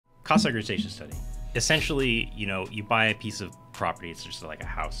Cost segregation study. Essentially, you buy a piece of property. It's just like a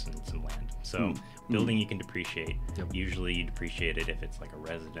house and some land. So building you can depreciate. Yep. Usually you depreciate it if it's like a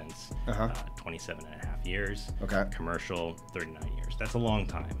residence, 27 and a half years. Okay. Commercial, 39 years. That's a long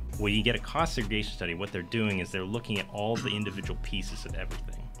time. When you get a cost segregation study, what they're doing is they're looking at all the individual pieces of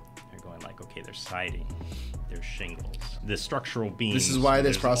everything. They're going like, okay, there's siding, there's shingles, the structural beams. This is why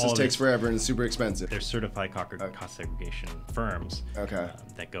this process takes forever and is super expensive. There's certified cost segregation firms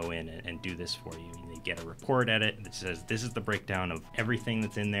that go in and do this for you. And they get a report at it that says this is the breakdown of everything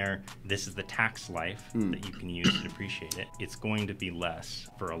that's in there. This is the tax life that you can use to depreciate it. It's going to be less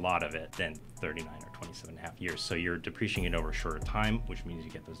for a lot of it than 39 or 27 and a half years. So you're depreciating it over a shorter time, which means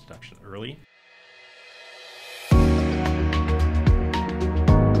you get those deductions early.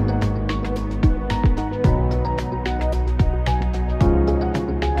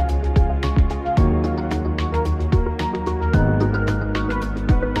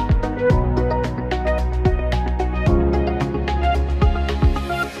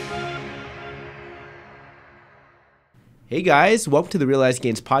 Hey guys, welcome to the Realized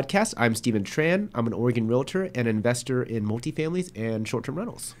Gains podcast. I'm Stephen Tran. I'm an Oregon realtor and investor in multifamilies and short-term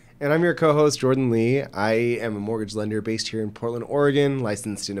rentals. And I'm your co-host, Jordan Lee. I am a mortgage lender based here in Portland, Oregon,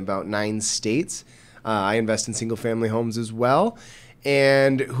 licensed in about 9 states. I invest in single-family homes as well.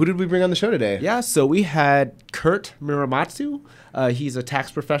 And who did we bring on the show today? Yeah, so we had Kurt Muramatsu. He's a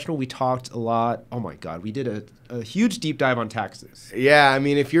tax professional. We talked a lot. Oh my God, we did a huge deep dive on taxes. Yeah, I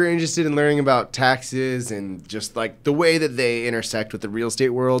mean, if you're interested in learning about taxes and just like the way that they intersect with the real estate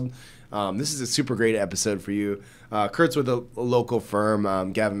world, this is a super great episode for you. Kurt's with a local firm,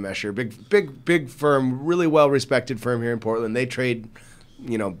 Gavin Mesher, big firm, really well-respected firm here in Portland. They trade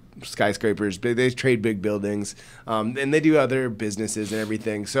skyscrapers, they trade big buildings, and they do other businesses and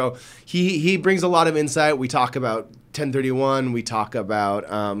everything. So he brings a lot of insight. We talk about 1031, we talk about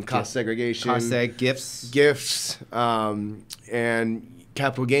cost segregation, gifts, and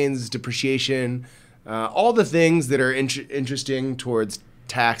capital gains, depreciation, all the things that are interesting towards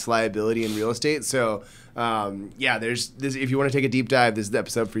tax liability in real estate. So there's this. If you want to take a deep dive, this is the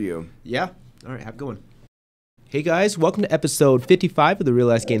episode for you. Yeah. All right, have a good one. Hey guys, welcome to episode 55 of the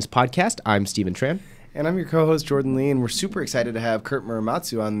Realized Gains podcast. I'm Stephen Tran. And I'm your co-host, Jordan Lee, and we're super excited to have Kurt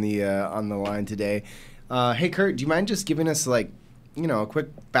Muramatsu on the line today. Hey Kurt, do you mind just giving us a quick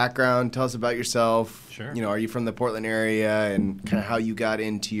background? Tell us about yourself. Sure. Are you from the Portland area and kind of how you got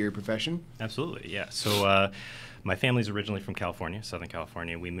into your profession? Absolutely, yeah. So my family's originally from California, Southern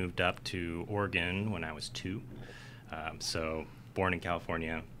California. We moved up to Oregon when I was 2. So born in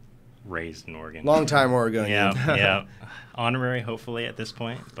California, raised in Oregon. Long time Oregonian. Yeah. Honorary, hopefully, at this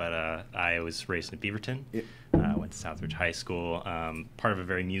point. But I was raised in Beaverton. Yep. Went to Southridge High School. Part of a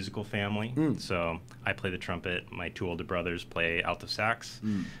very musical family. So I play the trumpet. My 2 older brothers play alto sax.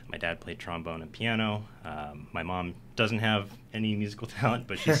 My dad played trombone and piano. My mom doesn't have any musical talent,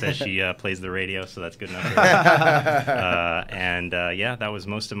 but she says she plays the radio, so that's good enough for her. That was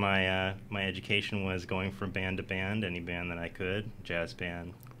most of my education was going from band to band, any band that I could, jazz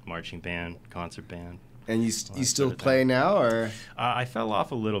band, marching band, concert band. And you still play now, or? I fell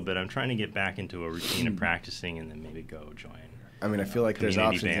off a little bit. I'm trying to get back into a routine of practicing and then maybe go join. I mean, I feel like there's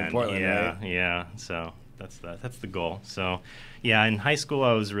options band. in Portland, right? Yeah. So that's the goal. So, yeah, in high school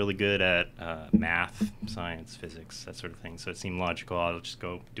I was really good at math, science, physics, that sort of thing. So it seemed logical. I'll just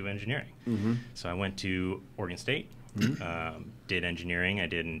go do engineering. So I went to Oregon State, did engineering. I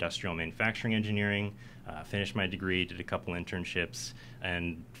did industrial manufacturing engineering. Finished my degree, did a couple internships,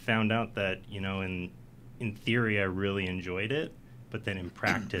 and found out that in theory I really enjoyed it, but then in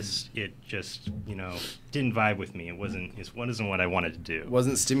practice it just didn't vibe with me. It wasn't what I wanted to do. It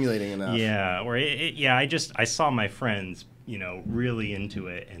wasn't stimulating enough. Yeah, or I saw my friends really into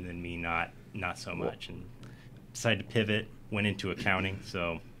it, and then me not so much, and decided to pivot. Went into accounting,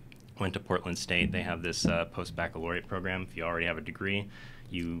 so went to Portland State. They have this post-baccalaureate program. If you already have a degree,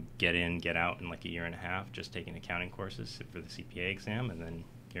 you get in, get out in like a year and a half, just taking accounting courses for the CPA exam, and then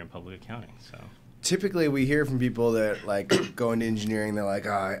you're in public accounting. So typically we hear from people that like go into engineering, they're like,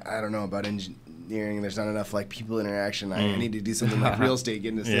 I don't know about engineering. There's not enough like people interaction. I need to do something like real estate,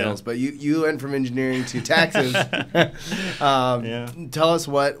 get into sales. But you went from engineering to taxes. Tell us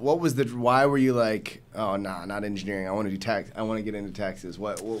why were you like, oh, nah, not engineering. I want to do tax. I want to get into taxes.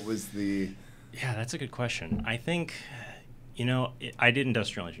 What was the? Yeah, that's a good question. I think, I did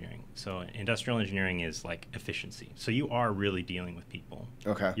industrial engineering. So industrial engineering is like efficiency. So you are really dealing with people.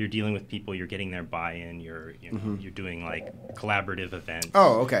 Okay. You're dealing with people. You're getting their buy-in. You're doing like collaborative events.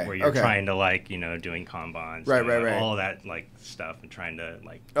 Oh, okay. Where you're trying to like doing Kanbans. Right. All of that like stuff and trying to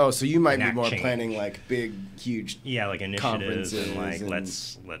like. Oh, so you might be more change. planning like big, huge. Yeah, like initiatives and like and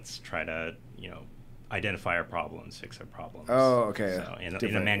let's try to identify our problems, fix our problems. Oh, okay. So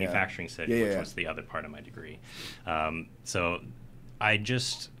in a manufacturing setting, which was the other part of my degree. So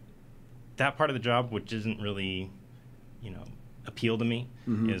that part of the job, which doesn't really, appeal to me,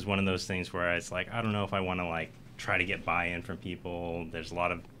 is one of those things where it's like, I don't know if I want to like try to get buy-in from people. There's a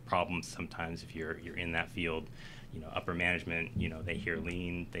lot of problems sometimes if you're in that field. Upper management, they hear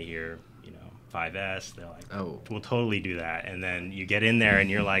lean, they hear, 5S, they're like, oh, we'll totally do that. And then you get in there and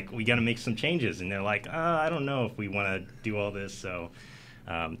you're like, we got to make some changes. And they're like, I don't know if we want to do all this. So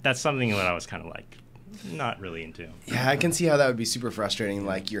that's something that I was kind of like not really into. Yeah, I can see how that would be super frustrating.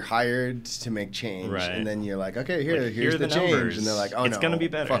 Like you're hired to make change, and then you're like, okay, here's the change. Numbers. And they're like, oh, it's going to be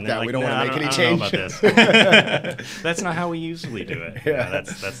better. Fuck that, like, we don't want to make any change. change. I don't know about this. That's not how we usually do it. Yeah.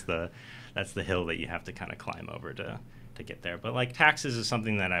 That's the hill that you have to kind of climb over to get there. But like taxes is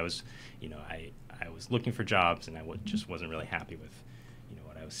something that I was, I was looking for jobs and I just wasn't really happy with,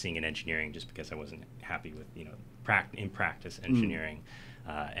 what I was seeing in engineering just because I wasn't happy with, in practice engineering.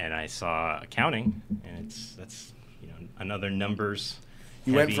 And I saw accounting, and that's another numbers.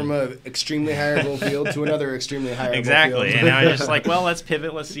 You went from an extremely hireable field to another extremely hireable exactly. field. And I was just like, well, let's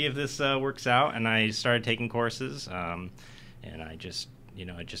pivot. Let's see if this works out. And I started taking courses, and I just,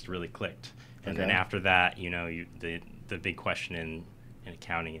 it just really clicked. And then after that, the big question in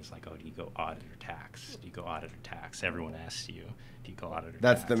accounting is like, oh, do you go audit or tax? Do you go audit or tax? Everyone asks you, do you go audit or tax?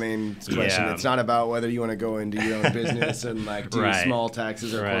 That's the main question. Yeah. It's not about whether you want to go into your own business and like do small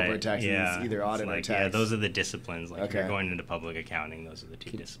taxes or corporate taxes. Yeah. It's either audit or tax. Yeah, those are the disciplines. Like if you're going into public accounting, those are the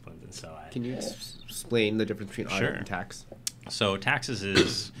two disciplines. And so can you explain the difference between audit and tax? So taxes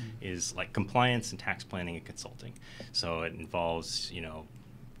is like compliance and tax planning and consulting. So it involves,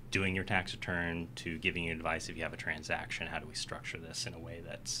 doing your tax return to giving you advice if you have a transaction. How do we structure this in a way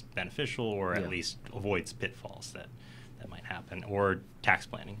that's beneficial or at least avoids pitfalls that might happen? Or tax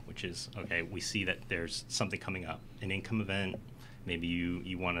planning, which is, okay, we see that there's something coming up, an income event. Maybe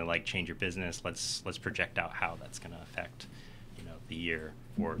you want to like change your business. Let's project out how that's going to affect, the year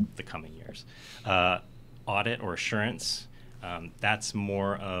or the coming years. Audit or assurance, that's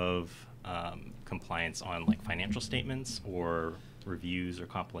more of compliance on like financial statements or reviews or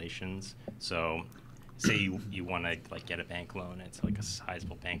compilations. So say you want to like get a bank loan, it's like a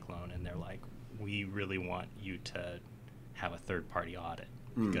sizable bank loan, and they're like, we really want you to have a third-party audit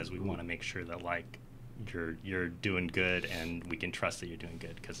because we want to make sure that like you're doing good and we can trust that you're doing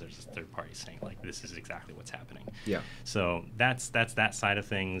good because there's a third party saying like this is exactly what's happening. Yeah. So that's that side of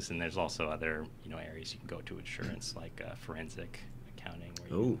things, and there's also other areas you can go to insurance like forensic accounting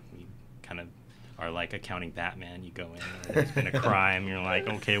where you kind of are like accounting Batman. You go in, and there's been a crime. You're like,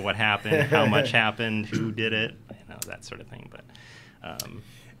 okay, what happened? How much happened? Who did it? That sort of thing. But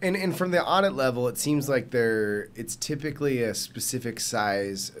and from the audit level, it seems like it's typically a specific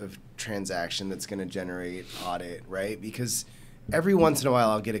size of transaction that's going to generate audit, right? Because every once in a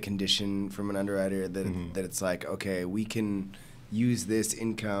while, I'll get a condition from an underwriter that it's like, okay, we can use this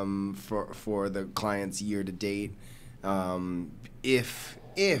income for the client's year to date,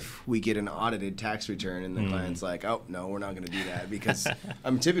 if we get an audited tax return and the client's like, oh, no, we're not going to do that because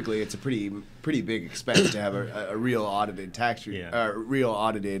typically it's a pretty big expense to have a real audited real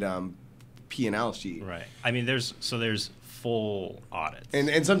audited P&L sheet. Right. I mean, there's full audits.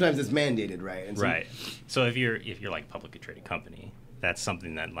 And sometimes it's mandated, right? And right. So if you're like a publicly traded company, that's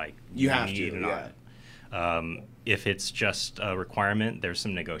something that like you have need to an audit. If it's just a requirement, there's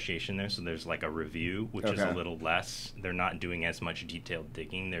some negotiation there. So there's like a review, which is a little less. They're not doing as much detailed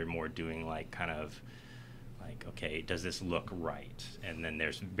digging. They're more doing like kind of like, okay, does this look right? And then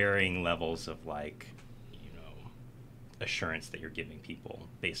there's varying levels of like, assurance that you're giving people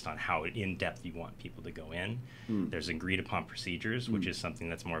based on how in depth you want people to go in. There's agreed upon procedures, which is something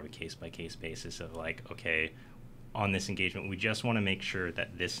that's more of a case by case basis of like, okay, on this engagement, we just want to make sure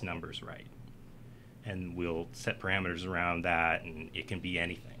that this number's right. And we'll set parameters around that, and it can be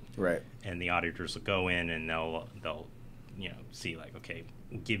anything. Right. And the auditors will go in and they'll see like, okay,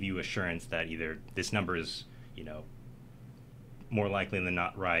 we'll give you assurance that either this number is, more likely than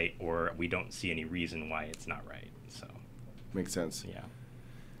not right, or we don't see any reason why it's not right. So makes sense.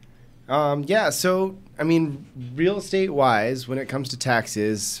 Yeah. So I mean, real estate wise, when it comes to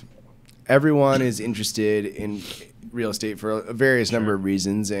taxes, everyone is interested in real estate for a various number of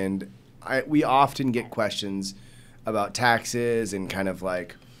reasons, and we often get questions about taxes and kind of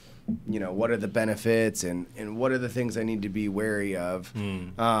like, you know, what are the benefits and what are the things I need to be wary of.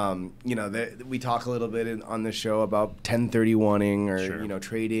 You know, we talk a little bit on the show about 1031ing or, Sure. you know,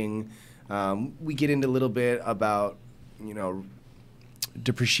 trading. We get into a little bit about, you know,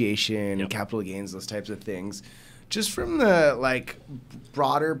 depreciation, Yep. capital gains, those types of things. Just from the like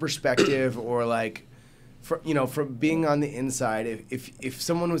broader perspective, or like, you know, from being on the inside, if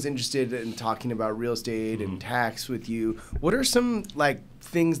someone was interested in talking about real estate and tax with you, what are some like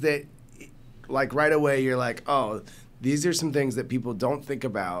things that, like right away you're like, oh, these are some things that people don't think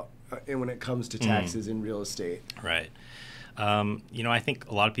about when it comes to taxes in real estate? Right. You know, I think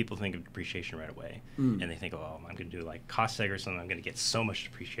a lot of people think of depreciation right away, and they think, oh, I'm going to do like cost seg or something. I'm going to get so much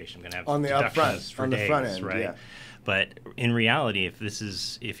depreciation. I'm going to have On the deductions upfront, for on the days, front end, right? yeah. But in reality,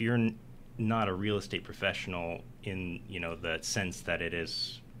 if you're not a real estate professional in, you know, the sense that it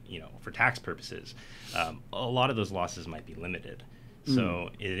is, you know, for tax purposes, a lot of those losses might be limited. So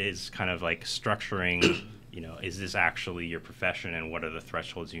it is kind of like structuring, you know, is this actually your profession, and what are the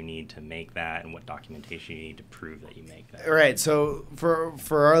thresholds you need to make that, and what documentation you need to prove that you make that. All right. So for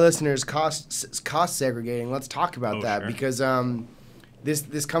our listeners, cost segregating, let's talk about that, Sure. because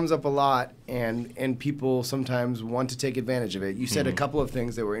this comes up a lot, and people sometimes want to take advantage of it. You said a couple of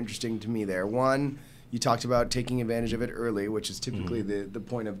things that were interesting to me there. One, you talked about taking advantage of it early, which is typically the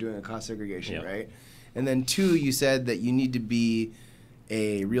point of doing a cost segregation, Yep. right? And then two, you said that you need to be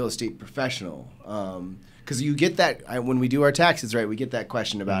a real estate professional. Because you get that when we do our taxes, right? We get that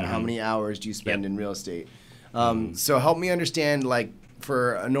question about how many hours do you spend Yep. in real estate. So help me understand, like,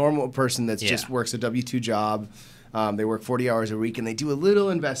 for a normal person that's just Yeah. works a W-2 job, they work 40 hours a week, and they do a little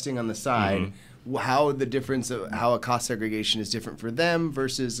investing on the side, how the difference of how a cost segregation is different for them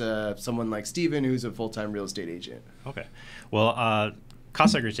versus someone like Steven, who's a full-time real estate agent. Okay. Well,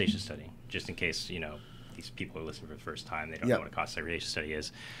 cost segregation study, just in case, you know, these people are listening for the first time, they don't Yep. know what a cost segregation study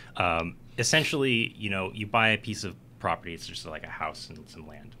is. Essentially, you know, you buy a piece of property, it's just like a house and some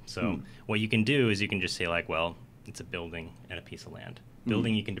land. So what you can do is you can just say, like, well, it's a building and a piece of land.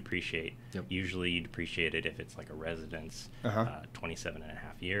 Building you can depreciate. Yep. Usually you depreciate it if it's like a residence, 27 and a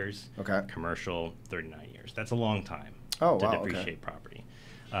half years. Okay. Commercial, 39 years. That's a long time Oh, to wow, okay. depreciate property.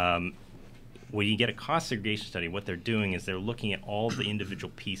 When you get a cost segregation study, what they're doing is they're looking at all the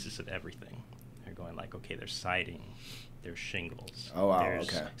individual pieces of everything. They're going like, okay, there's siding, there's shingles. Oh, wow, there's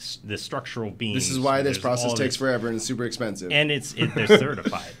okay. the structural beams. This is why this there's process all takes this- forever and is super expensive. And they're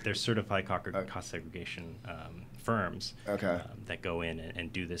certified. They're certified cost segregation firms that go in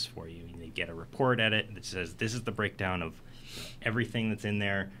and do this for you. And they get a report at it that says this is the breakdown of everything that's in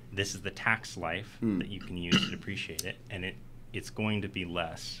there. This is the tax life that you can use to depreciate it, and it's going to be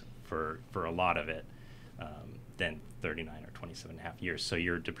less for a lot of it than 39 or 27 and a half years. So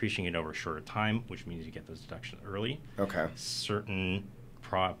you're depreciating it over a shorter time, which means you get those deductions early. Okay. Certain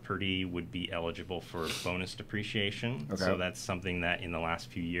property would be eligible for bonus depreciation. Okay. So that's something that in the last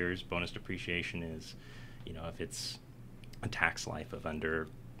few years, bonus depreciation is, you know, if it's a tax life of under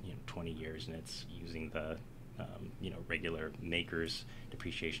 20 years and it's using the regular makers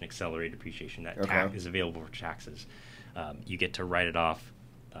depreciation, accelerated depreciation that is available for taxes, you get to write it off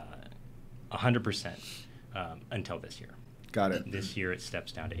 100% until this year. Got it. This year it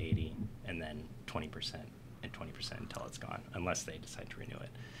steps down to 80, and then 20% and 20% until it's gone, unless they decide to renew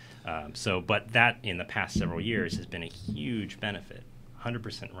it. But that in the past several years has been a huge benefit.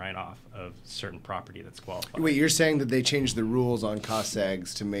 100% write-off of certain property that's qualified. Wait, you're saying that they changed the rules on cost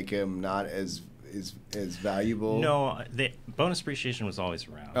segs to make them not as valuable? No, the bonus depreciation was always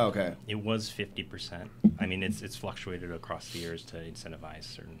around. Oh, okay. It was 50%. I mean, it's fluctuated across the years to incentivize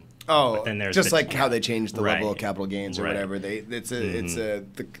certain. Oh, but then there's just like how they changed the level of Right. capital gains or Right. whatever.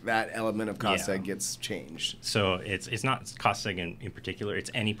 That element of cost seg gets changed. So it's not cost seg in particular. It's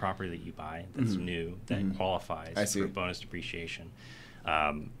any property that you buy that's new that qualifies for bonus depreciation.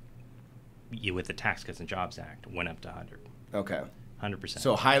 With the Tax Cuts and Jobs Act, went up to 100. Okay. 100%.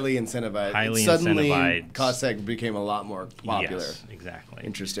 So highly incentivized. Highly Suddenly, incentivized. cost seg became a lot more popular. Yes, exactly.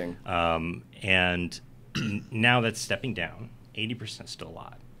 Interesting. And now that's stepping down. 80% is still a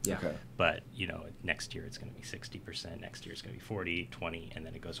lot. Yeah. Okay. But, next year it's going to be 60%. Next year it's going to be 40, 20, and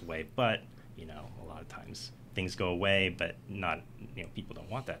then it goes away. But, a lot of times things go away, but not, people don't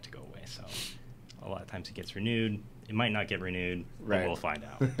want that to go away. So a lot of times it gets renewed. It might not get renewed, but Right. we'll find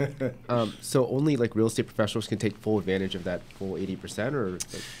out. So only like real estate professionals can take full advantage of that full 80%, or like,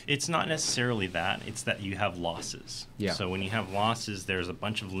 It's not necessarily that. It's that you have losses. Yeah. So when you have losses, there's a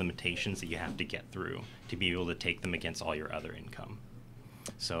bunch of limitations that you have to get through to be able to take them against all your other income.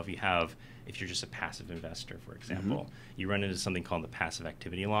 So if you're just a passive investor, for example, you run into something called the passive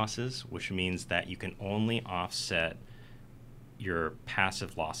activity losses, which means that you can only offset your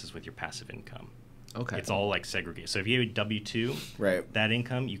passive losses with your passive income. Okay. It's all like segregated. So if you have a W-2, that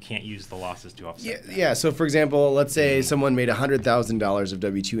income, you can't use the losses to offset that. Yeah. So for example, let's say someone made $100,000 of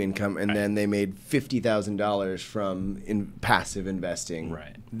W-2 income, and then they made $50,000 from passive investing.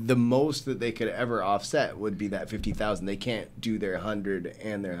 Right. The most that they could ever offset would be that $50,000. They can't do their 100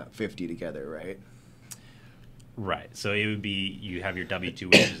 and their 50 together, right? Right. So it would be, you have your W-2,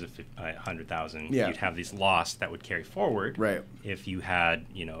 which is $100,000. Yeah. You'd have this loss that would carry forward. Right. If you had,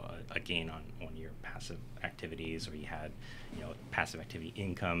 a gain on one of your passive activities, or you had, passive activity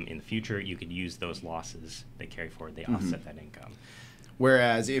income in the future, you could use those losses that carry forward. They offset that income.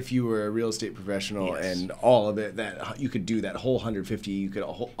 Whereas if you were a real estate professional and all of it, that you could do that whole 150, you could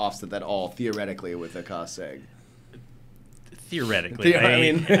offset that all theoretically with a cost seg. Theoretically,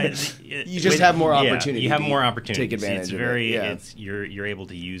 you just have more opportunity. You have more opportunity. Take advantage of it. You're able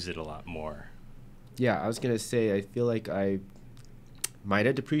to use it a lot more. Yeah, I was gonna say I feel like I might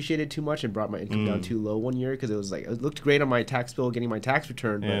have depreciated too much and brought my income down too low one year, because it looked great on my tax bill getting my tax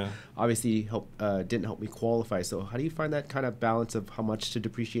return, but obviously didn't help me qualify. So how do you find that kind of balance of how much to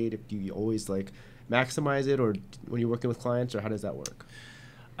depreciate? If you always maximize it, or when you're working with clients, or how does that work?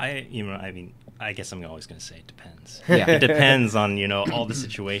 I guess I'm always going to say it depends. Yeah. It depends on, all the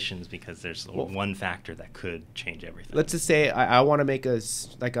situations, because there's one factor that could change everything. Let's just say I want to make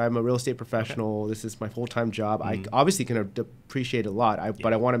I'm a real estate professional. Okay. This is my full-time job. I obviously can depreciate a lot,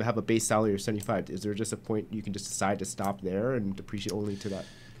 but I want to have a base salary of 75. Is there just a point you can just decide to stop there and depreciate only to that?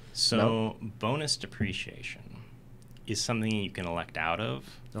 So bonus depreciation is something you can elect out of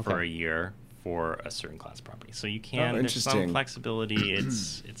for a year for a certain class of property. So you can, there's some flexibility.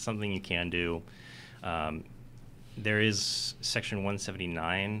 It's something you can do. There is Section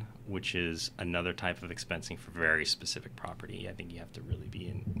 179, which is another type of expensing for very specific property. I think you have to really be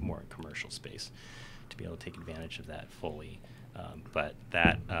in more commercial space to be able to take advantage of that fully. But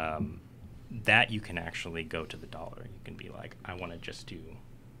that you can actually go to the dollar. You can be like, I want to just do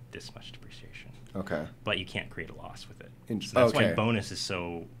this much depreciation. Okay. But you can't create a loss with it. So that's why bonus is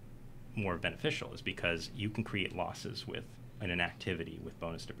so more beneficial, is because you can create losses with an activity with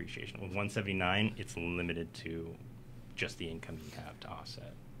bonus depreciation. With 179, it's limited to just the income you have to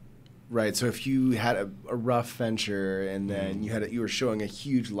offset. Right. So if you had a rough venture and then you were showing a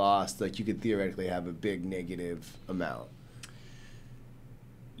huge loss, you could theoretically have a big negative amount.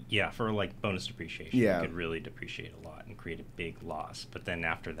 Yeah, for bonus depreciation, you could really depreciate a lot and create a big loss. But then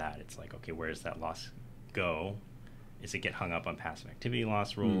after that, it's okay, where does that loss go? Is it get hung up on passive activity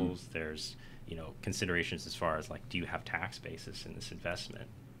loss rules? There's, considerations as far as do you have tax basis in this investment?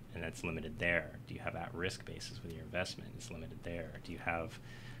 And that's limited there. Do you have at-risk basis with your investment? It's limited there. Do you have,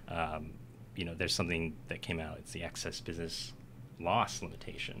 there's something that came out. It's the excess business loss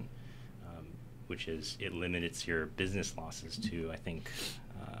limitation, which is it limits your business losses to, I think,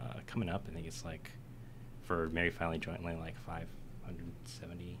 coming up, I think it's for married filing jointly,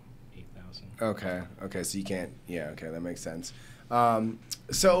 578,000. Okay, so you can't, okay, that makes sense.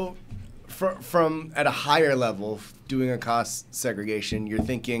 So from at a higher level, doing a cost segregation, you're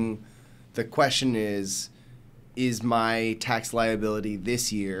thinking, the question is my tax liability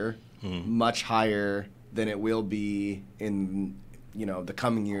this year much higher than it will be in the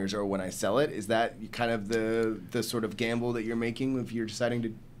coming years or when I sell it? Is that kind of the sort of gamble that you're making if you're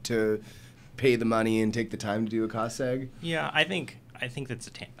deciding to pay the money and take the time to do a cost seg? Yeah, I think that's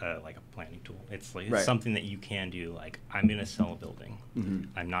a planning tool. It's something that you can do. I'm going to sell a building.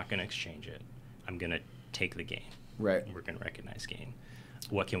 I'm not going to exchange it. I'm going to take the gain. Right. We're going to recognize gain.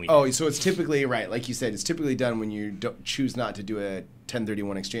 What can we do? Oh, so it's typically, like you said, it's typically done when you choose not to do a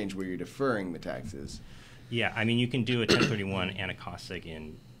 1031 exchange where you're deferring the taxes. Yeah, you can do a 1031 and a cost seg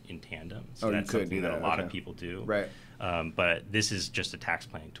in tandem. So that's something that a lot of people do. Right. But this is just a tax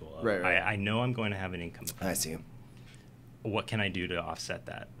planning tool. Right. I know I'm going to have an income event. I see. What can I do to offset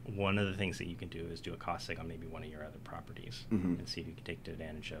that? One of the things that you can do is do a cost seg on maybe one of your other properties and see if you can take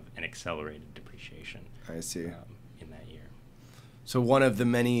advantage of an accelerated depreciation. I see. In that year. So one of the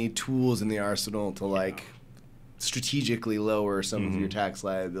many tools in the arsenal to strategically lower some of your tax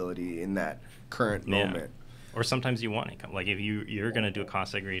liability in that current moment. Or sometimes you want income. If you're going to do a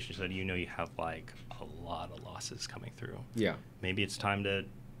cost segregation, so you have a lot of losses coming through. Yeah. Maybe it's time to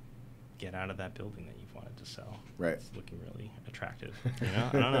get out of that building that you've wanted to sell. Right. It's looking really attractive. I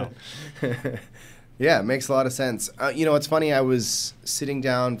don't know. Yeah, it makes a lot of sense. It's funny. I was sitting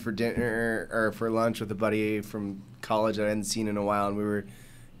down for dinner or for lunch with a buddy from college that I hadn't seen in a while, and we were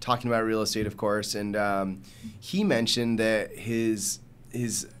talking about real estate, of course. And he mentioned that his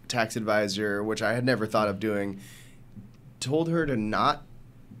his tax advisor, which I had never thought of doing, told her to not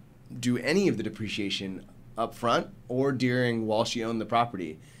do any of the depreciation up front or during while she owned the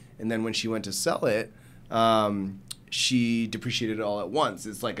property. And then when she went to sell it, she depreciated it all at once.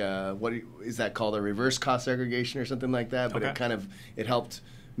 It's like what is that called? A reverse cost segregation or something like that. But it helped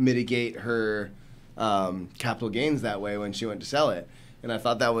mitigate her capital gains that way when she went to sell it. And I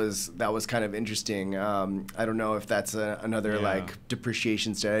thought that was kind of interesting. I don't know if that's another like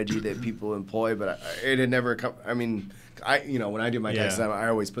depreciation strategy that people employ, but it had never come. I mean, when I do my taxes, I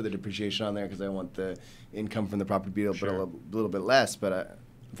always put the depreciation on there because I want the income from the property to be a little bit less. But I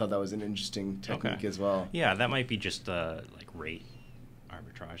thought that was an interesting technique as well. Yeah, that might be just like rate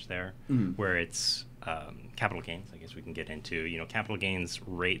arbitrage there, where it's capital gains. I guess we can get into capital gains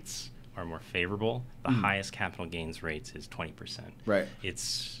rates are more favorable. The highest capital gains rates is 20%. Right.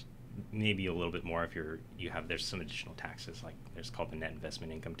 It's maybe a little bit more if there's some additional taxes, like there's called the net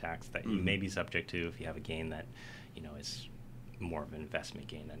investment income tax that you may be subject to if you have a gain that is more of an investment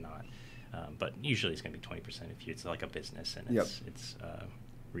gain than not. But usually it's going to be 20% if it's like a business and it's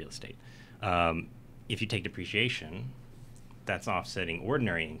real estate. If you take depreciation, that's offsetting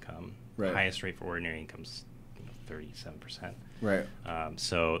ordinary income. Right. The highest rate for ordinary income is 37%. Right.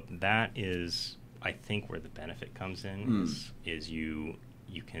 So that is, I think, where the benefit comes in is you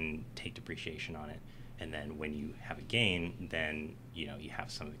can take depreciation on it, and then when you have a gain, then you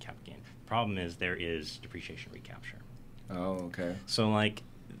have some of the capital gain. The problem is there is depreciation recapture. Oh, okay. So like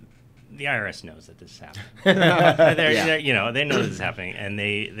the IRS knows that this is happening. They know this is happening, and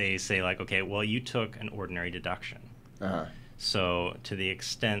they say like, okay, well, you took an ordinary deduction. Uh-huh. So to the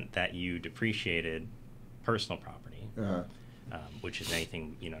extent that you depreciated personal property, which is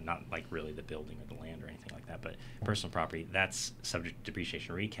anything, not like really the building or the land or anything like that, but personal property, that's subject to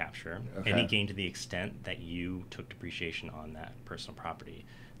depreciation recapture. Okay. Any gain to the extent that you took depreciation on that personal property,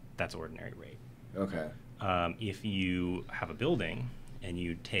 that's ordinary rate. Okay. If you have a building and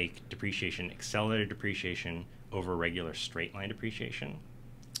you take depreciation, accelerated depreciation over regular straight line depreciation,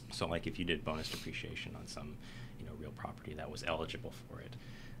 so like if you did bonus depreciation on some real property that was eligible for it,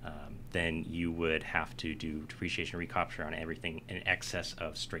 then you would have to do depreciation recapture on everything in excess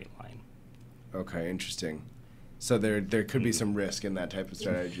of straight line. Okay, interesting. So there could be some risk in that type of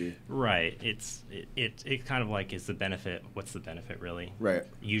strategy. Right. It kind of like is the benefit. What's the benefit really? Right.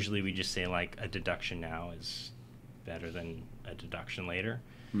 Usually we just say like a deduction now is better than a deduction later,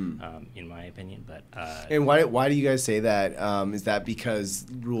 in my opinion. But and why do you guys say that? Is that because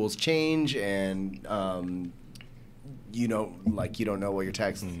rules change and you don't know what your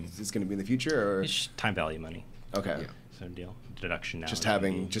tax is going to be in the future, or it's just time value money? Okay. Yeah. So deal deduction now. Just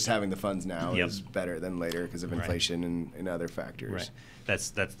having the funds now is better than later because of inflation and other factors. Right. That's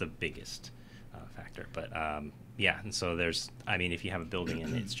the biggest factor. But and so if you have a building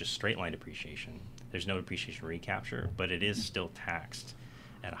and it's just straight line depreciation, there's no depreciation recapture, but it is still taxed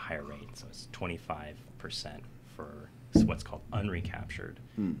at a higher rate. So it's 25% for what's called unrecaptured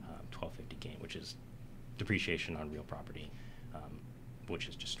 1250 gain, which is depreciation on real property, which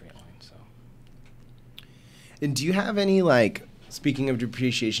is just straight line. So. And do you have any speaking of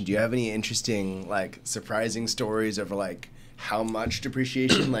depreciation, do you have any interesting surprising stories of how much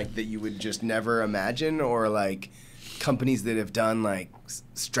depreciation that you would just never imagine, or companies that have done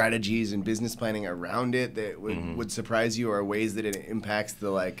strategies and business planning around it that would surprise you, or ways that it impacts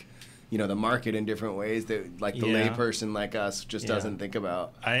the the market in different ways that the layperson like us just doesn't think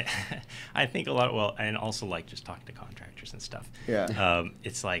about? I think a lot, and also just talking to contractors and stuff. Yeah.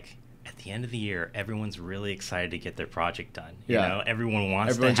 It's at the end of the year, everyone's really excited to get their project done. Everyone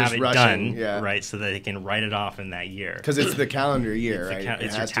wants to have it done, right, so that they can write it off in that year. Because it's the calendar year, right?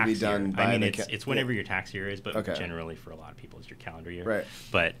 It has to be done by it's whenever your tax year is, but generally for a lot of people, it's your calendar year. Right.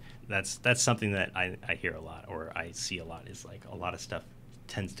 But that's something that I hear a lot, or I see a lot, is a lot of stuff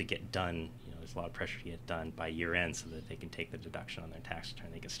tends to get done. There's a lot of pressure to get done by year end so that they can take the deduction on their tax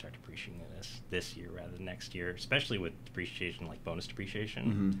return. They can start depreciating this year rather than next year, especially with depreciation like bonus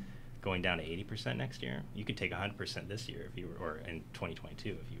depreciation. Going down to 80% next year. You could take 100% this year if you were, or in 2022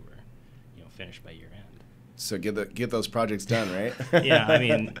 if you were, finished by year end. So get those projects done, right? Yeah,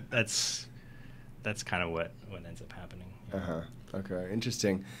 that's kind of what ends up happening. Okay,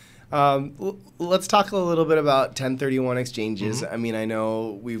 interesting. Let's talk a little bit about 1031 exchanges. I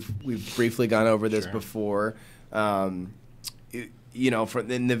know we've briefly gone over this before.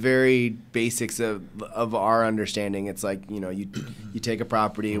 In the very basics of our understanding, it's you take a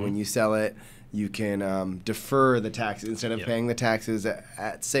property when you sell it, you can defer the taxes instead of paying the taxes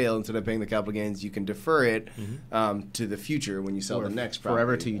at sale. Instead of paying the capital gains, you can defer it to the future when you sell the next property.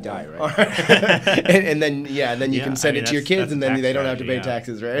 Forever till you die, right? and then you can send it to your kids, and then they don't have to pay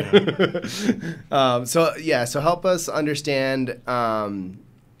taxes, right? So help us understand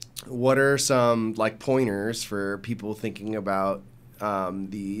what are some like pointers for people thinking about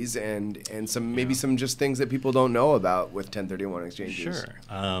these and some maybe some just things that people don't know about with 1031 exchanges. Sure.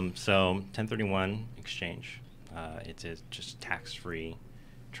 So 1031 exchange, it's just tax-free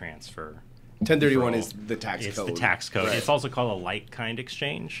transfer. 1031 is the tax it's code. It's the tax code. Right. It's also called a like kind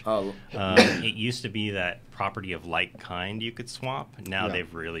exchange. Oh. It used to be that property of like kind you could swap. Now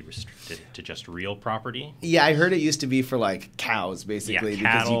they've really restricted it to just real property. Yeah, I heard it used to be for like cows, basically, because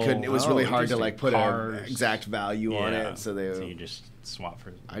cattle, you couldn't. It was really hard to like put cars, an exact value on it. So you just swap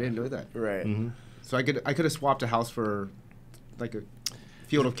for. I didn't know that. Right. Mm-hmm. So I could have swapped a house for like a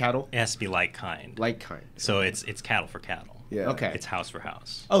field of cattle. It has to be like kind. Like kind. So it's cattle for cattle. Yeah. Okay. It's house for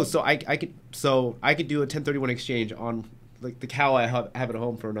house. Oh, so I could do a 1031 exchange on like the cow I have at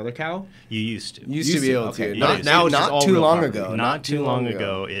home for another cow. You used to. Used to be able okay. to. Now it's just all not too real long property. ago. Not too long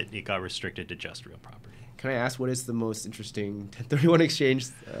ago, it got restricted to just real property. Can I ask what is the most interesting 1031 exchange?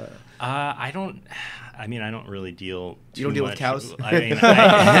 I don't really deal. You don't deal with cows? I mean,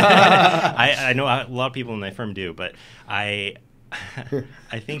 I know a lot of people in my firm do, but I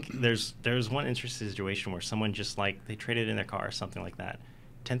think there's one interesting situation where someone just like they traded in their car or something like that.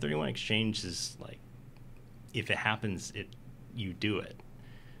 1031 exchange is like, if it happens, you do it.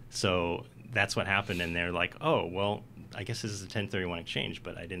 So that's what happened, and they're like, oh well, I guess this is a 1031 exchange,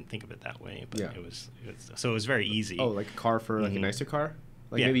 but I didn't think of it that way. But it was very easy. Oh, like a car for like a nicer car?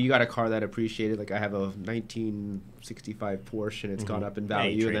 Like maybe you got a car that appreciated. Like I have a 1965 Porsche and it's gone up in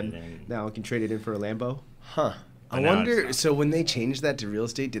value, and then now I can trade it in for a Lambo. Huh. I wonder. So when they changed that to real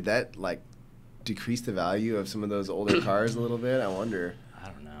estate, did that like decrease the value of some of those older cars a little bit? I wonder. I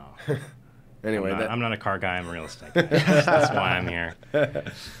don't know. Anyway, I'm not a car guy. I'm a real estate guy. That's why I'm here.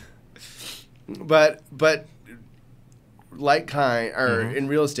 But like kind or in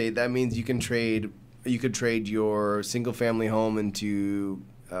real estate, that means you can trade. You could trade your single family home into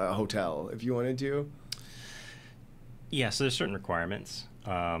a hotel if you wanted to. Yeah. So there's certain requirements.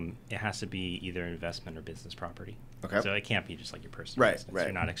 It has to be either investment or business property. Okay. So it can't be just like your personal Right, business. right.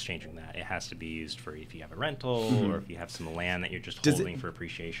 You're not exchanging that. It has to be used for if you have a rental or if you have some land that you're just holding for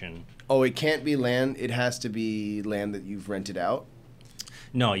appreciation. Oh, it can't be land. It has to be land that you've rented out.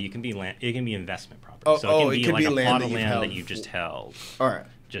 No, you can be land. It can be investment property. Oh, so it can be like a plot of you've land held that you just held. All right.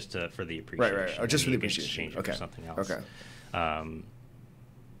 Just for the appreciation. Right. Oh, just for the You can appreciation. exchange it for something else. Okay.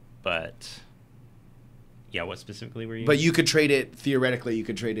 But yeah, what specifically were you? But you could trade it theoretically. You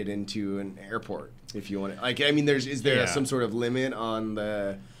could trade it into an airport if you want it. Like, I mean, is there some sort of limit on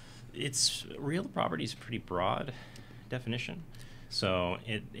the? It's real property is a pretty broad definition, so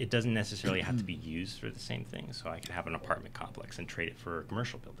it doesn't necessarily have to be used for the same thing. So I could have an apartment complex and trade it for a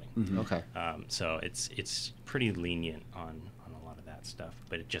commercial building. Mm-hmm. Okay. So it's pretty lenient on a lot of that stuff,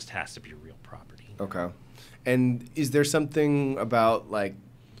 but it just has to be real property. Okay. And is there something about like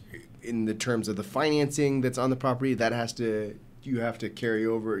in the terms of the financing that's on the property that you have to carry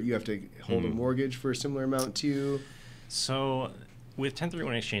over, you have to hold a mortgage for a similar amount too? So with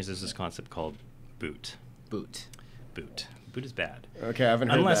 1031 exchange, there's this concept called boot. Boot is bad. Okay, I haven't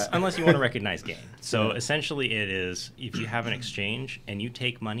heard that. Unless you want to recognize gain. So essentially it is if you have an exchange and you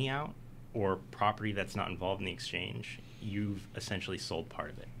take money out or property that's not involved in the exchange, you've essentially sold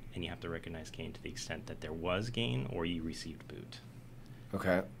part of it. And you have to recognize gain to the extent that there was gain or you received boot.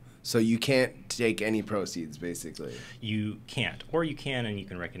 Okay. So you can't take any proceeds, basically. You can't. Or you can, and you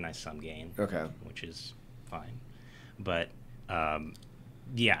can recognize some gain. Okay. Which is fine. But,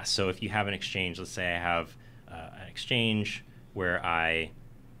 so if you have an exchange, let's say I have an exchange where I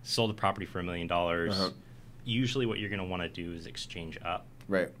sold a property for $1 million, usually what you're going to want to do is exchange up.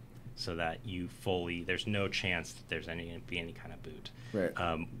 Right. So that there's no chance that there's going to be any kind of boot. Right.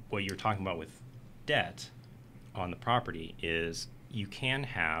 What you're talking about with debt on the property is you can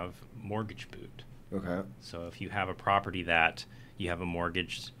have mortgage boot. Okay. So if you have a property that you have a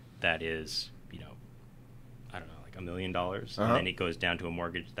mortgage that is, I don't know, like $1 million, and then it goes down to a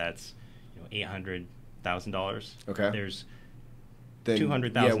mortgage that's, $800,000. Okay. There's then,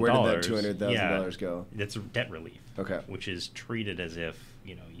 $200,000. Yeah, where did that $200,000 go? That's debt relief. Okay. Which is treated as if,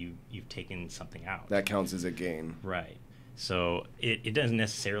 you've taken something out. That counts as a gain. Right. So it doesn't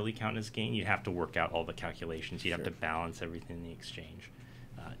necessarily count as gain. You'd have to work out all the calculations. You'd have to balance everything in the exchange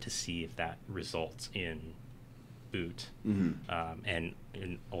to see if that results in boot and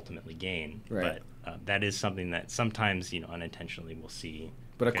ultimately gain. Right. But that is something that sometimes, unintentionally we'll see.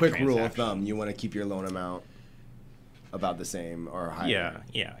 But a quick rule of thumb, you want to keep your loan amount about the same or higher.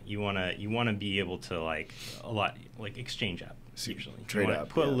 Yeah. You wanna be able to exchange up usually. Trade up.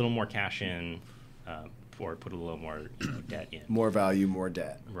 Put a little more cash in, or put a little more debt in. More value, more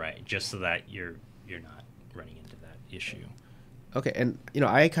debt. Right. Just so that you're not running into that issue. Okay, and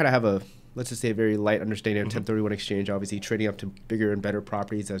I kind of have a, let's just say, a very light understanding of 1031 exchange. Obviously, trading up to bigger and better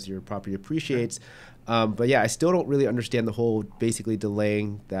properties as your property appreciates. But yeah, I still don't really understand the whole basically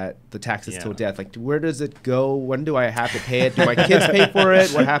delaying the taxes till death. Like, where does it go? When do I have to pay it? Do my kids pay for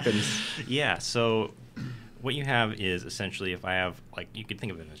it? What happens? Yeah. So what you have is essentially, if I have, you could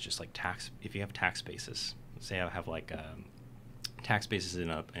think of it as just like tax. If you have tax basis, say I have tax basis in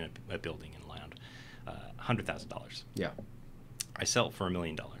a building and land, $100,000. Yeah. I sell it for $1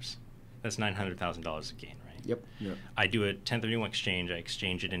 million. That's $900,000 of gain, right? Yep. I do a 1031 exchange. I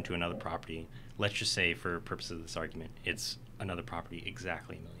exchange it into another property. Let's just say, for purposes of this argument, it's another property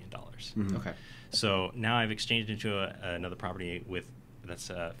exactly $1 million. Mm-hmm. Okay. So now I've exchanged into another property that's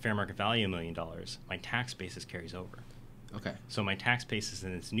fair market value $1 million. My tax basis carries over. Okay. So my tax basis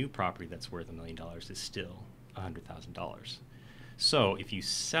in this new property that's worth $1 million is still $100,000. So if you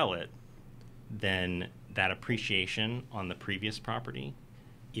sell it, then that appreciation on the previous property,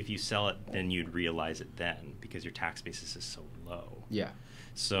 if you sell it, then you'd realize it then because your tax basis is so low. Yeah.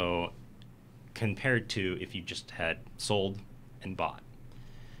 So compared to if you just had sold and bought,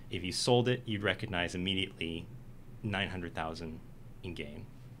 if you sold it, you'd recognize immediately $900,000 in gain,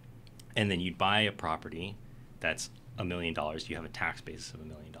 and then you'd buy a property that's $1 million. You have a tax basis of $1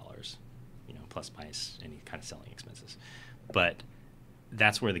 million, plus minus any kind of selling expenses. But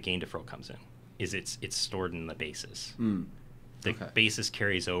that's where the gain deferral comes in. It's stored in the basis. The basis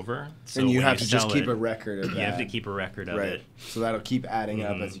carries over. So and you have to just keep a record of that. You have to keep a record of it. So that'll keep adding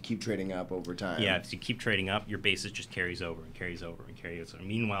up as you keep trading up over time. Yeah, as you keep trading up, your basis just carries over and carries over and carries over.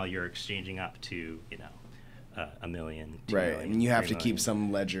 Meanwhile, you're exchanging up to, $1 million, $2 right, million, and you have $3 to million. keep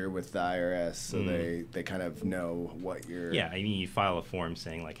some ledger with the IRS so they kind of know what you're... Yeah, you file a form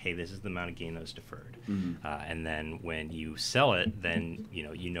saying, hey, this is the amount of gain that was deferred. And then when you sell it, then,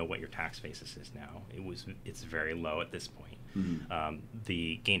 you know what your tax basis is now. It's very low at this point.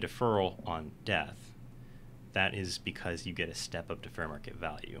 The gain deferral on death, that is because you get a step up to fair market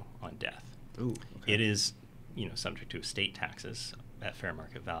value on death. Ooh, okay. It is, subject to estate taxes at fair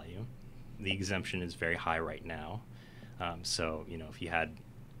market value. The exemption is very high right now. So, if you had,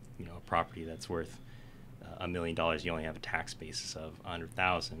 a property that's worth $1 million, you only have a tax basis of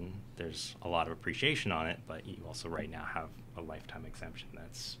 $100,000. There's a lot of appreciation on it, but you also right now have a lifetime exemption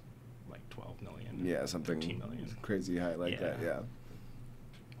that's like $12 million. Yeah, something $13 million. crazy high like that. Yeah.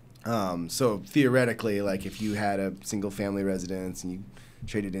 So theoretically, if you had a single family residence and you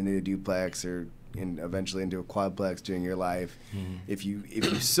traded into a duplex or eventually into a quadplex during your life, if you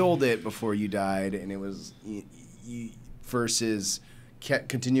sold it before you died and it was versus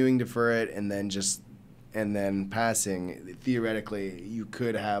continuing to defer it and then passing, theoretically you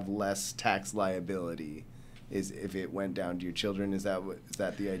could have less tax liability if it went down to your children. Is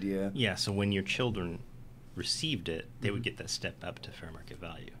that the idea? Yeah, so when your children received it, they would get that step up to fair market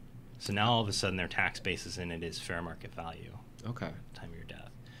value. So now all of a sudden their tax basis in it is fair market value. Okay. Time of your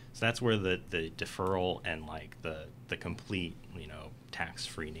death. So that's where the deferral and the complete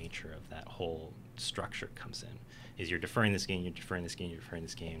tax-free nature of that whole structure comes in. Is you're deferring this gain, you're deferring this gain, you're deferring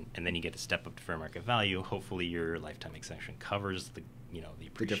this gain, and then you get to step up to fair market value. Hopefully your lifetime exemption covers the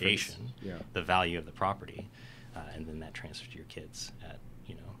appreciation, the value of the property, and then that transfers to your kids at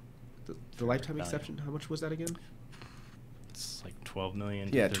the lifetime exception. How much was that again? It's like 12 million.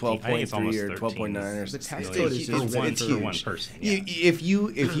 Yeah, 12.3 or 12.9 or the tax it's code is huge. For one person. Yeah. If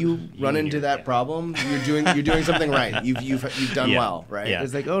you run into that problem, you're doing something right. You've done well, right? Yeah.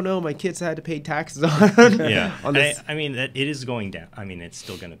 It's like, oh no, my kids had to pay taxes on. Yeah. on this. I mean, it is going down. I mean, it's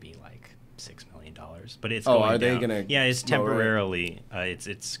still going to be like $6 million, but it's going down. Are they going to? Yeah, it's temporarily.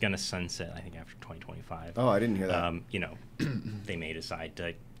 It's going to sunset. I think after 2025. Oh, I didn't hear that. They may decide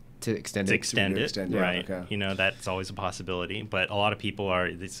to extend it, yeah, right? Okay. That's always a possibility. But a lot of people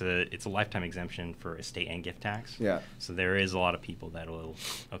it's a lifetime exemption for estate and gift tax. Yeah. So there is a lot of people that will,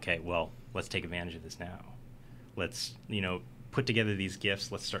 let's take advantage of this now. Let's put together these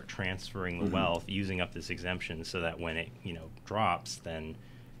gifts. Let's start transferring the wealth, using up this exemption, so that when it drops, then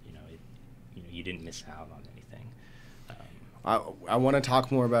you didn't miss out on anything. I want to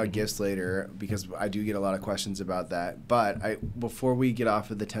talk more about gifts later because I do get a lot of questions about that. But before we get off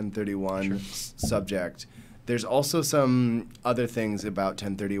of the 1031 subject, There's also some other things about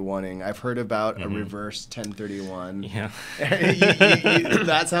 1031ing. I've heard about a reverse 1031. Yeah.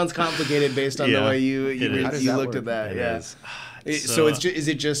 That sounds complicated based on the way you looked at that. It is. So is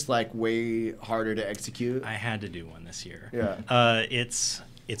it just like way harder to execute? I had to do one this year. Yeah. It's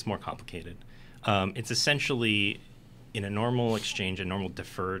more complicated. It's essentially in a normal exchange, a normal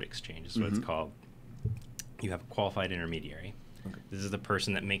deferred exchange is what it's called. You have a qualified intermediary. Okay. This is the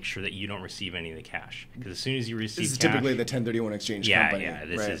person that makes sure that you don't receive any of the cash. Because as soon as you receive this is cash, typically the 1031 exchange company. Yeah,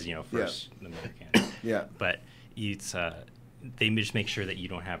 this is first the American. Yeah. But it's they just make sure that you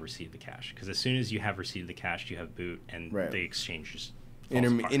don't have received the cash. Because as soon as you have received the cash, you have boot, and the exchange just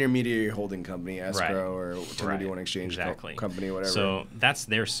intermediary holding company, escrow, or 1031 exchange company, whatever. So that's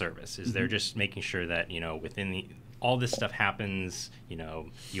their service. Is they're just making sure that within all this stuff happens.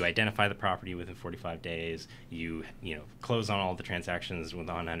 You identify the property within 45 days. You close on all the transactions within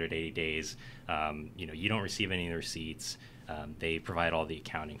 180 days. You don't receive any of the receipts. They provide all the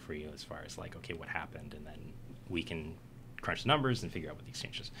accounting for you as far as like, okay, what happened, and then we can crunch the numbers and figure out what the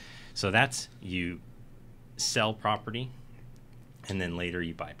exchange is. So that's you sell property, and then later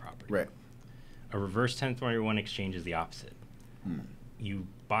you buy property. Right. A reverse 1031 exchange is the opposite. You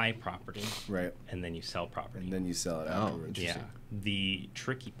buy property, right, and then you sell property, and then you sell it afterwards. Yeah. The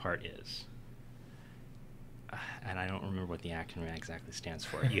tricky part is, and I don't remember what the acronym exactly stands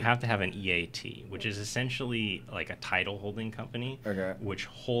for. You have to have an EAT, which is essentially like a title holding company, which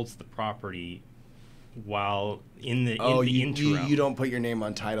holds the property while in the interim. You don't put your name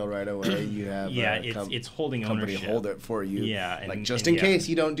on title right away. You have it's holding company ownership. Hold it for you. Yeah, like just in case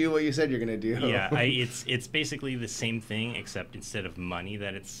you don't do what you said you're gonna do. Yeah, it's basically the same thing, except instead of money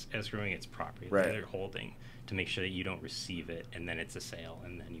that it's escrowing, it's property that they're holding to make sure that you don't receive it, and then it's a sale,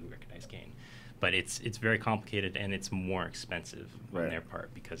 and then you recognize gain. But it's very complicated, and it's more expensive on their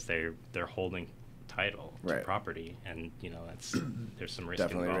part because they're holding title to property, and there's some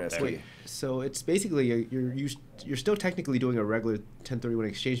risk involved there. Wait, so it's basically you're still technically doing a regular 1031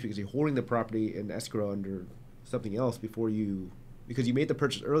 exchange because you're holding the property in escrow under something else because you made the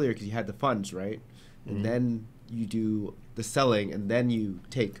purchase earlier because you had the funds, right? And then you do the selling, and then you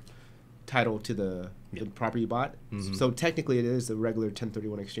take title to the property you bought. So technically it is a regular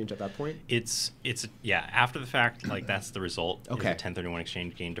 1031 exchange at that point. It's after the fact, like that's the result. Okay. Is a 1031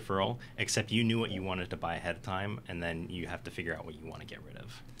 exchange gain deferral, except you knew what you wanted to buy ahead of time, and then you have to figure out what you want to get rid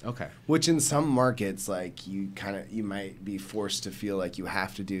of. Okay. Which in some markets, like you you might be forced to feel like you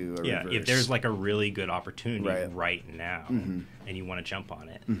have to do a reverse. If there's like a really good opportunity right now, and you want to jump on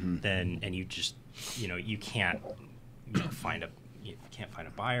it, then you just you can't find a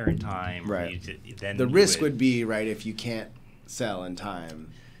buyer in time. Right. Then the risk would be if you can't sell in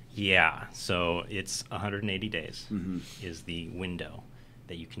time. Yeah. So it's 180 days is the window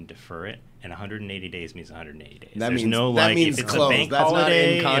that you can defer it, and 180 days means 180 days. That means if it's closed. a bank That's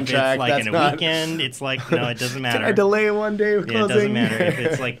holiday, not in contract. If it's like a weekend, it's like no, it doesn't matter. Can I delay one day of closing? It doesn't matter. If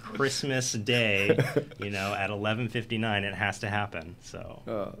it's like Christmas Day, at 11:59, it has to happen.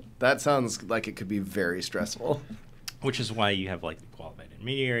 So that sounds like it could be very stressful. Which is why you have like the qualified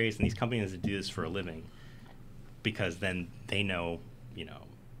intermediaries and these companies that do this for a living, because then they know,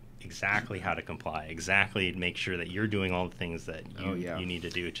 exactly how to comply, exactly make sure that you're doing all the things that you need to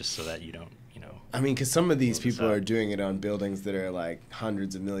do, just so that you don't, I mean, because some of these people are doing it on buildings that are like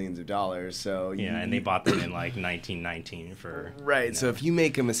hundreds of millions of dollars. So and they bought them in like 1919 for So if you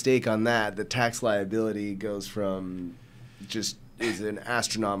make a mistake on that, the tax liability goes from is an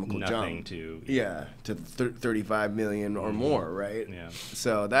astronomical jump to 35 million or more, right? Yeah.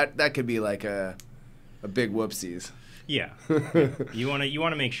 So that could be like a big whoopsies. Yeah. You want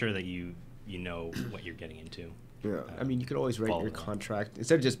to make sure that you know what you're getting into. Yeah. I mean, you could always write your contract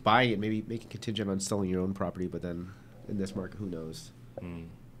instead of just buying it, maybe make it contingent on selling your own property, but then in this market, who knows?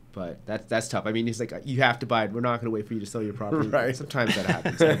 But that's tough. I mean, it's like you have to buy it. We're not going to wait for you to sell your property. Right. Sometimes that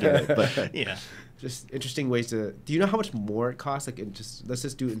happens. I get it. But yeah. Just interesting ways to. Do you know how much more it costs? Like, let's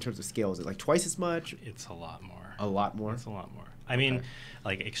just do it in terms of scale. Is it like twice as much? It's a lot more. A lot more. It's a lot more. I mean,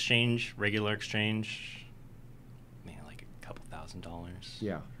 like regular exchange, like a couple $1,000.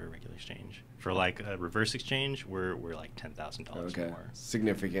 Yeah. For a regular exchange. For like a reverse exchange, we're like $10,000 more.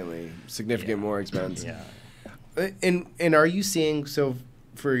 Significant more expense. Yeah. And are you seeing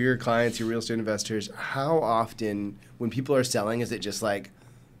for your clients, your real estate investors, how often when people are selling, is it just like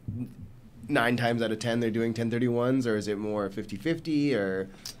 9 times out of 10 they're doing 1031s, or is it more 50-50, or?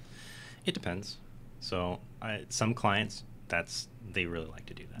 It depends. So some clients, they really like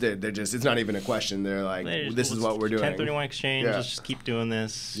to do that. They're just, it's not even a question. They're like, this is what we're doing. 1031 exchange, let's just keep doing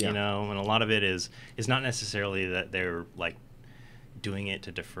this, and a lot of it is not necessarily that they're like doing it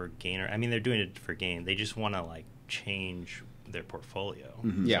to defer gain, or I mean, they're doing it to defer gain. They just want to like change their portfolio.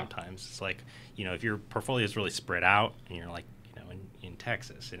 Sometimes it's like, you know, if your portfolio is really spread out and you're like, you know, in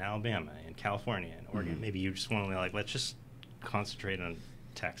Texas, in Alabama, in California, in Oregon, maybe you just want to like, let's just concentrate on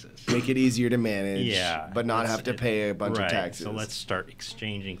Texas. Make it easier to manage, but not have to pay a bunch of taxes. So let's start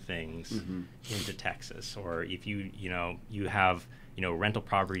exchanging things into Texas. Or if you have, you know, rental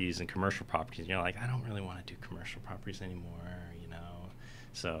properties and commercial properties, you're like, I don't really want to do commercial properties anymore, you know.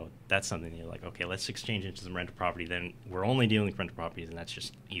 So that's something you're like, okay, let's exchange into some rental property. Then we're only dealing with rental properties, and that's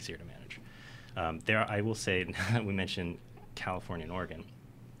just easier to manage. I will say, we mentioned California and Oregon.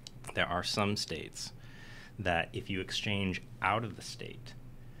 There are some states that if you exchange out of the state,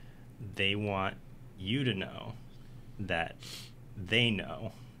 they want you to know that they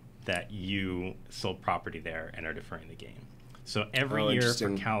know that you sold property there and are deferring the gain. So every year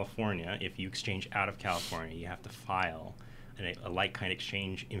for California, if you exchange out of California, you have to file a like-kind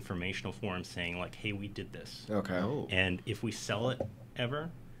exchange informational form saying, like, hey, we did this. Okay. Oh. And if we sell it ever,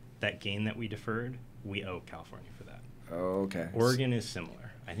 that gain that we deferred, we owe California for that. Oh, okay. Oregon is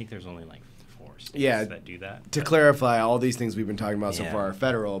similar. I think there's only like 4 states that do that. To clarify, all these things we've been talking about so far are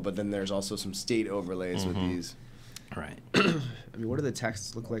federal, but then there's also some state overlays with these. Right. I mean, what do the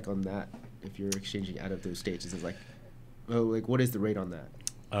taxes look like on that if you're exchanging out of those states? Is it like, what is the rate on that?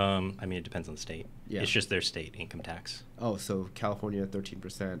 I mean, it depends on the state. Yeah. It's just their state income tax. Oh, so California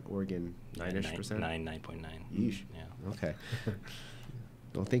 13%, Oregon 9-ish percent? 9.9. Yeesh. Yeah. Okay.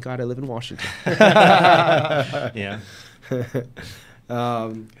 Well, thank God I live in Washington. Yeah.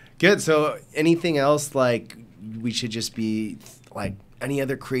 Good. So anything else like we should just be like any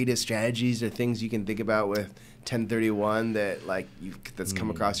other creative strategies or things you can think about with 1031 that like that's come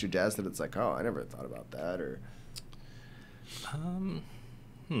across your desk that it's like, oh, I never thought about that, or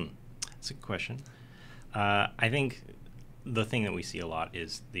That's a good question. I think the thing that we see a lot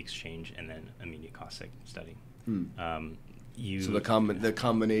is the exchange and then immediate cost study. So the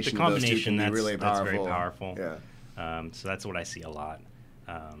combination of those two can be really powerful. That's very powerful. Yeah. So that's what I see a lot.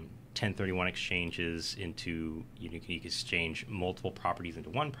 1031 exchanges into, you can exchange multiple properties into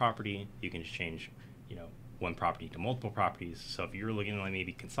one property. You can exchange, one property to multiple properties. So if you're looking to like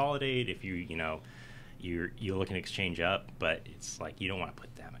maybe consolidate, if you're looking to exchange up, but it's like you don't want to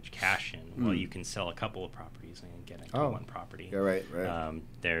put that much cash in. Well, you can sell a couple of properties and get into one property. Yeah, right.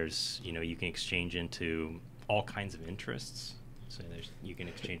 There's, you can exchange into all kinds of interests. So you can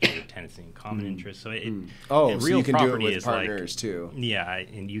exchange into tenancy and common interest. So so real you can property do it with is partners like, too. Yeah,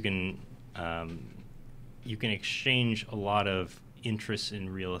 and you can exchange a lot of interests in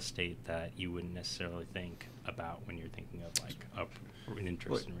real estate that you wouldn't necessarily think about when you're thinking of like an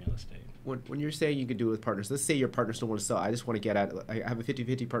interest in real estate. When you're saying you can do it with partners, let's say your partners don't want to sell. I just want to get out. I have a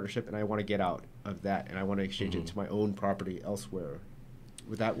 50-50 partnership, and I want to get out of that, and I want to exchange it to my own property elsewhere.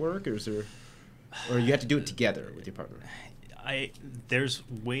 Would that work, or you have to do it together with your partner? There's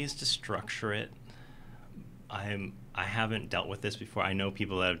ways to structure it. I haven't dealt with this before. I know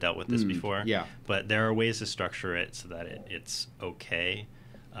people that have dealt with this before. Yeah. But there are ways to structure it so that it's okay.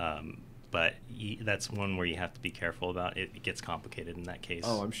 But that's one where you have to be careful about it. It gets complicated in that case.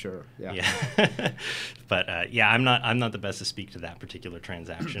 Oh, I'm sure. Yeah. Yeah. But I'm not the best to speak to that particular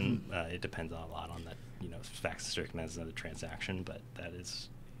transaction. It depends a lot on that, facts and circumstances of the transaction. But it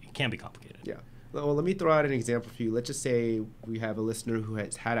can be complicated. Yeah. Well, let me throw out an example for you. Let's just say we have a listener who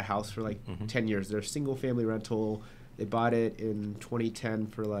has had a house for like 10 years. They're a single family rental. They bought it in 2010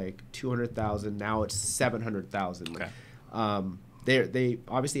 for like $200,000. Now it's $700,000. Okay. They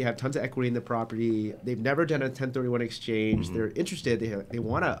obviously have tons of equity in the property. They've never done a 1031 exchange. They're interested. They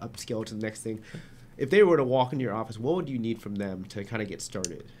want to upscale to the next thing. If they were to walk into your office, what would you need from them to kind of get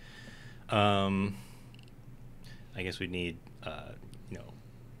started? I guess we'd need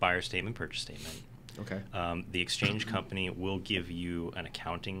buyer statement, purchase statement. Okay. The exchange company will give you an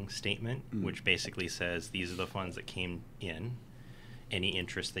accounting statement, which basically says these are the funds that came in, any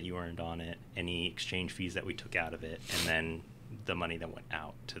interest that you earned on it, any exchange fees that we took out of it, and then the money that went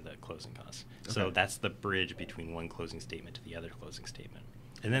out to the closing costs. Okay. So that's the bridge between one closing statement to the other closing statement.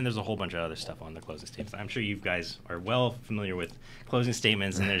 And then there's a whole bunch of other stuff on the closing statements. I'm sure you guys are well familiar with closing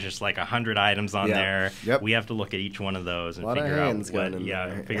statements, and there's just like 100 items on there. Yep. We have to look at each one of those and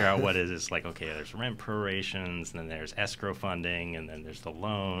figure out what is. It's like, okay, there's rent prorations, and then there's escrow funding, and then there's the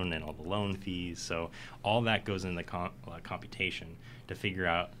loan and all the loan fees. So all that goes in the computation to figure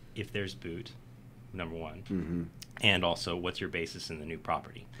out if there's boot, number one. And also, what's your basis in the new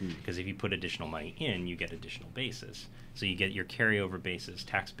property? Because if you put additional money in, you get additional basis. So you get your carryover basis,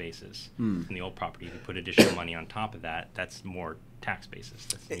 tax basis from the old property. If you put additional money on top of that, that's more tax basis.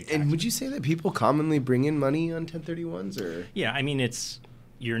 That's new tax And would basis. you say that people commonly bring in money on 1031s, or? Yeah, I mean,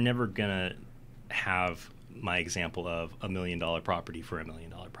 you're never gonna have my example of $1 million property for $1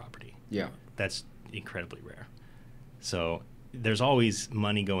 million property. Yeah. That's incredibly rare. So there's always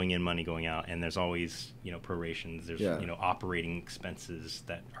money going in, money going out, and there's always, prorations. There's, operating expenses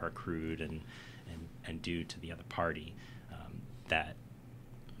that are accrued and due to the other party.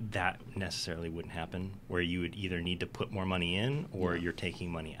 That necessarily wouldn't happen, where you would either need to put more money in or you're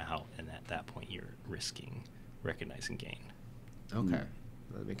taking money out, and at that point you're risking recognizing gain. Okay.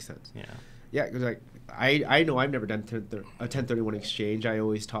 That makes sense. Yeah. Yeah, because I know I've never done a 1031 exchange. I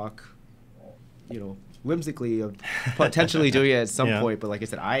always talk, whimsically of potentially doing it at some point. But like I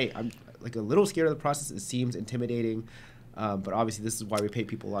said, I'm like a little scared of the process. It seems intimidating. But obviously, this is why we pay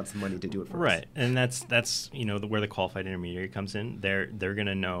people lots of money to do it for us. Right, and that's where the qualified intermediary comes in. They're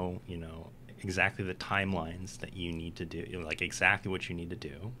gonna know exactly the timelines that you need to do, like exactly what you need to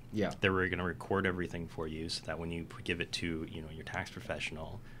do. Yeah, they're gonna record everything for you, so that when you give it to your tax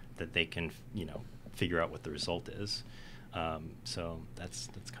professional, that they can figure out what the result is. So that's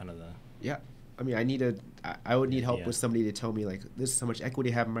kind of the I mean, I would need help with somebody to tell me, like, this is how much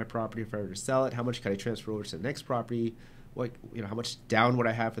equity I have in my property if I were to sell it. How much can I transfer over to the next property? What, how much down would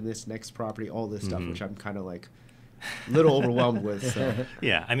I have in this next property? All this stuff, which I'm kind of like a little overwhelmed with. So.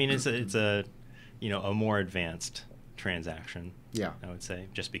 Yeah, I mean, it's a a more advanced transaction. Yeah, I would say,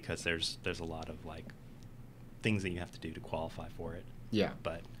 just because there's a lot of like things that you have to do to qualify for it. Yeah,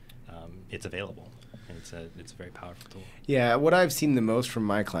 but it's available. And it's a very powerful tool. Yeah, what I've seen the most from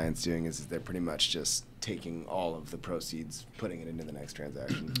my clients doing is they're pretty much just taking all of the proceeds, putting it into the next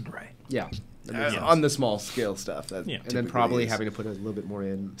transaction. Right. Yeah. On the small scale stuff. And then probably having to put a little bit more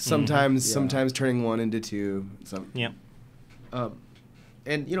in. Sometimes turning one into two.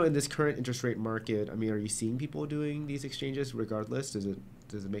 And in this current interest rate market, I mean, are you seeing people doing these exchanges regardless? Does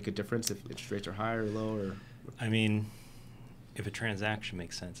it make a difference if interest rates are high or low? Or I mean, if a transaction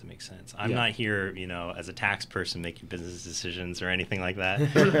makes sense, it makes sense. I'm not here, as a tax person making business decisions or anything like that.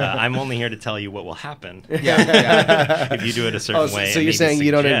 I'm only here to tell you what will happen. If you do it a certain way. So you're saying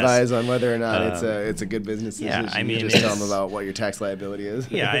you don't advise on whether or not it's a good business decision. Yeah, I mean, you just tell them about what your tax liability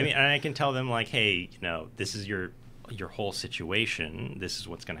is. Yeah, I mean, and I can tell them like, hey, this is your whole situation. This is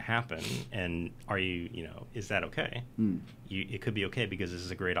what's going to happen, and are you, is that okay? It could be okay because this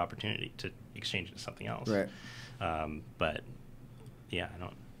is a great opportunity to exchange it to something else. Right. But yeah, I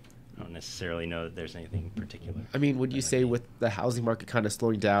don't necessarily know that there's anything particular. I mean, would you say with the housing market kind of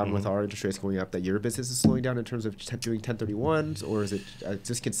slowing down with our interest rates going up, that your business is slowing down in terms of doing 1031s, or is it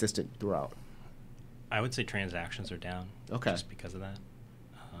just consistent throughout? I would say transactions are down. Okay. Just because of that.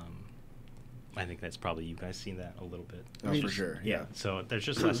 I think that's probably, you guys seen that a little bit. For sure. Yeah. So there's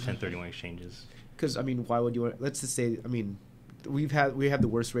just less 1031 exchanges. Because I mean, why would you want? Let's just say, I mean, we have the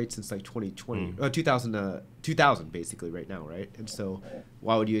worst rate since like 2020, 2000 basically right now, right? And so,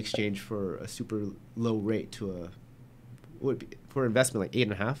 why would you exchange for a super low rate to for investment like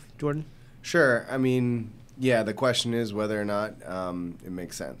 8.5, Jordan? Sure. I mean, yeah. The question is whether or not it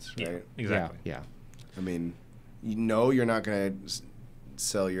makes sense, right? Yeah, exactly. Yeah. I mean, you're not going to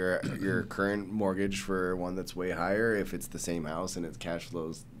sell your current mortgage for one that's way higher if it's the same house and its cash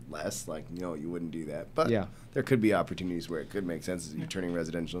flows less. Like, you wouldn't do that. But there could be opportunities where it could make sense as you're turning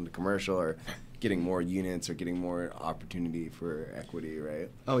residential into commercial, or getting more units, or getting more opportunity for equity, right?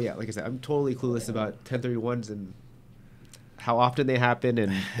 Oh yeah, like I said, I'm totally clueless about 1031s and how often they happen,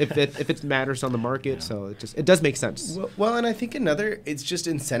 and if it matters on the market. So it does make sense. Well, and I think it just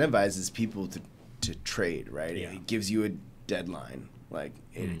incentivizes people to trade, right? Yeah. It gives you a deadline.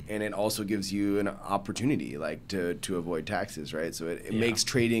 And it also gives you an opportunity, like, to avoid taxes, right? So it makes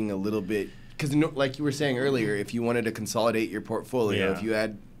trading a little bit, because like you were saying earlier, if you wanted to consolidate your portfolio,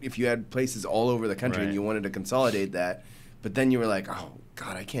 if you had places all over the country and you wanted to consolidate that, but then you were like, oh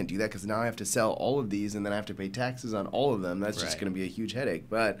God, I can't do that because now I have to sell all of these and then I have to pay taxes on all of them. That's just going to be a huge headache.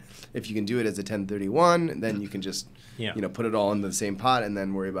 But if you can do it as a 1031, then you can just put it all into the same pot and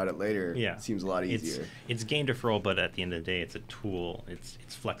then worry about it later. Yeah, it seems a lot easier. It's gain deferral, but at the end of the day, it's a tool. It's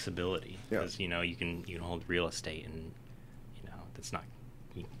flexibility, because you can hold real estate, and that's not,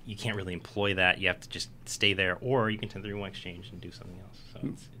 you can't really employ that. You have to just stay there, or you can 1031 exchange and do something else. So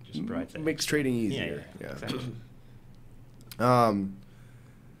it just provides that. Makes trading easier. Yeah. Exactly.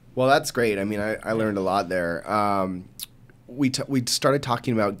 Well, that's great. I mean, I learned a lot there. We started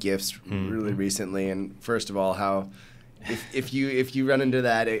talking about gifts really recently, and first of all, how if you run into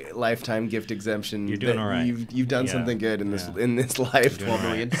that lifetime gift exemption, you're doing all right. You've done something good in this life. 12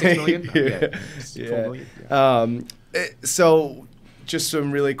 million, right. 6 million. Yeah. 12 million. Yeah. So, just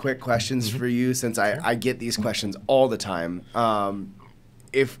some really quick questions for you, since I get these questions all the time.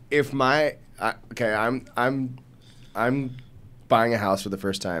 If my I'm buying a house for the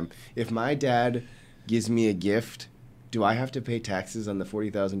first time. If my dad gives me a gift, do I have to pay taxes on the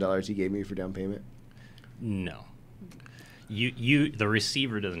 $40,000 he gave me for down payment? No. The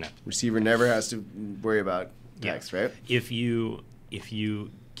receiver doesn't have to. Receiver never has to worry about tax, right? If you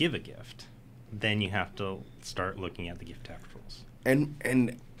give a gift, then you have to start looking at the gift tax rules.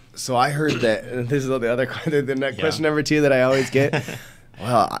 And so I heard that, and this is the other question number 2 that I always get.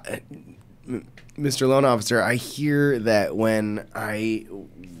 Well, Mr. Loan Officer, I hear that when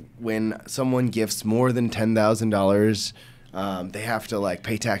someone gifts more than $10,000, they have to like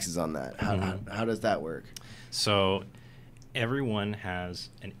pay taxes on that. How does that work? So everyone has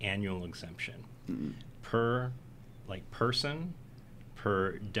an annual exemption per person,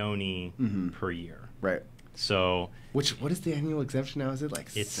 per donee per year. Right. So what is the annual exemption now? Is it like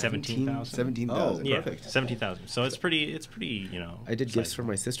it's 17,000? 17,000. Oh, Yeah, perfect. 17,000. So it's pretty. I did gifts for sizable.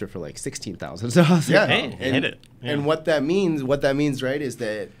 my sister for like 16,000. So I was Yeah. like, Hey, oh. hit it. Yeah. And what that means, right, is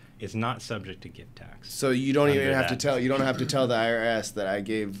that It's not subject to gift tax. so you don't even Under have to that. tell the IRS that I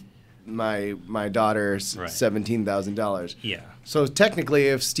gave my daughter Right. $17,000. Yeah. So technically,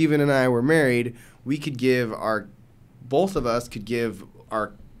 if Steven and I were married, we could both of us could give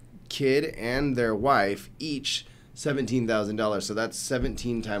our kid and their wife each $17,000. So that's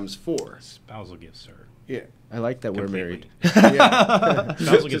 17 times 4. Spousal gifts are Yeah. I like that we're married. Yeah.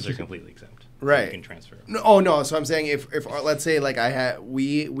 spousal gifts are completely exempt. Right. You can transfer. No. So I'm saying if let's say like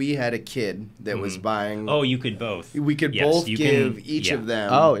we had a kid that was buying. Oh, you could both. We could Yes, both you give can- each yeah. of them.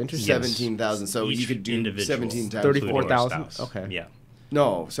 Oh, interesting. 17,000. So Each you could do individual, 17 times 34,000? 4. Okay. Yeah.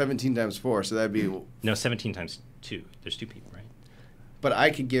 No, 17 times 4. So that'd be. No, 17 times 2. There's 2 people, right? But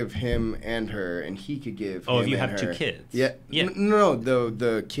I could give him and her, and he could give. Oh, him if you and have her. 2 kids. Yeah. Yeah. No.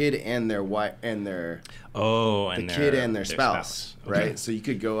 The kid and their wife and their. Oh, and The kid and their spouse, Okay. right? So you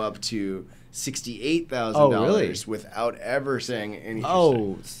could go up to $68,000 Oh, really? without ever saying anything.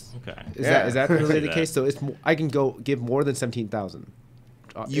 Oh, Okay. is that really the that. case? So I can go give more than 17,000.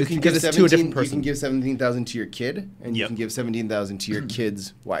 You can because give it's to a different 17. You person. can give 17,000 to your kid, and you Yep. can give 17,000 to your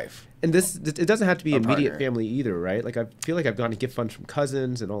kid's wife. And it doesn't have to be A immediate partner. family either, right? Like I feel like I've gotten gift funds from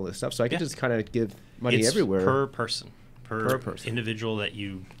cousins and all this stuff, so I can Yeah. just kind of give money It's everywhere. per person. Per person. Individual that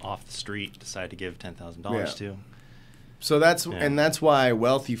you off the street decide to give $10,000 to. So that's Yeah. and that's why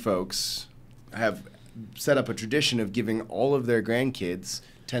wealthy folks have set up a tradition of giving all of their grandkids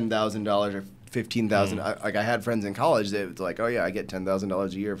 $10,000 or $15,000. Like I had friends in college that was like, "Oh yeah, I get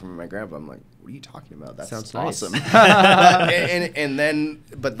 $10,000 a year from my grandpa." I'm like, "What are you talking about? That Sounds awesome." nice.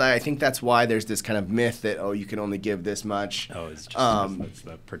 But I think that's why there's this kind of myth that you can only give this much. Oh, it's just that's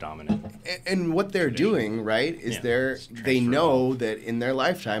the predominant. And what they're tradition. doing, right, is Yeah, it's they transferable. know that in their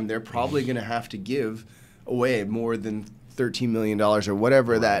lifetime they're probably going to have to give away more than $13 million or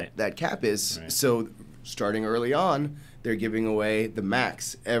whatever Right. that cap is. Right. So starting early on, they're giving away the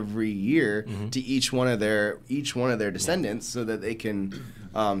max every year to each one of their descendants, so that they can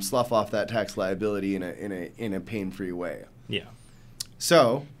slough off that tax liability in a pain-free way. Yeah.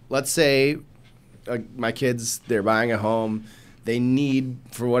 So let's say my kids, they're buying a home. They need,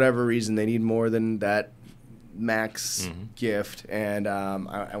 for whatever reason, they need more than that max gift, and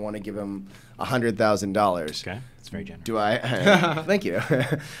I want to give them $100,000. Okay. It's very generous. Do I? Thank you.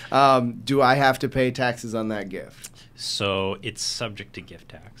 Do I have to pay taxes on that gift? So it's subject to gift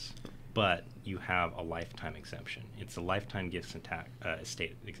tax, but you have a lifetime exemption. It's a lifetime gifts and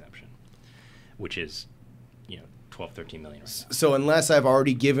estate exemption, which is, 12, 13 million right now. So unless I've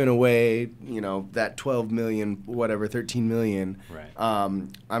already given away, that 12 million, whatever, 13 million, Right.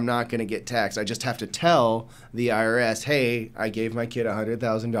 I'm not going to get taxed. I just have to tell the IRS, hey, I gave my kid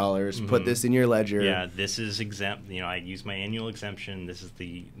 $100,000. Put this in your ledger. Yeah, this is exempt. I use my annual exemption. This is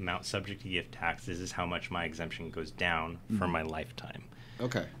the amount subject to gift tax. This is how much my exemption goes down for my lifetime.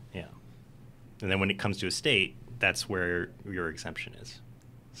 Okay. Yeah. And then when it comes to estate, that's where your exemption is.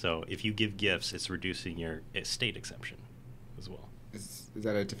 So if you give gifts, it's reducing your estate exemption as well. Is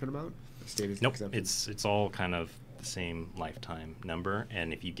that a different amount? Estate Nope, exemption? it's all kind of the same lifetime number,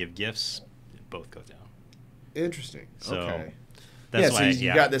 and if you give gifts, it both goes down. Interesting. So Okay. that's So why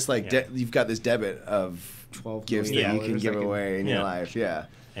you've got this you've got this debit of 12 gifts that million you can dollars give I can- away in your Yeah. life. Yeah.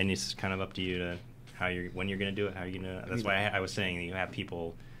 and it's kind of up to you to when you're going to do it, how you're going to. That's why I was saying that you have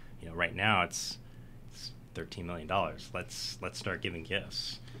people, right now it's $13 million. Let's start giving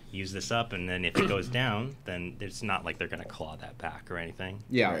gifts. use this up, and then if it goes down, then it's not like they're going to claw that back or anything.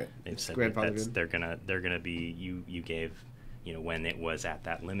 Yeah, Right. They've said that they're gonna be you gave, when it was at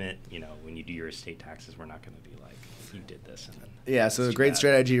that limit, when you do your estate taxes, we're not going to be like, you did this. And then Yeah, so the great that.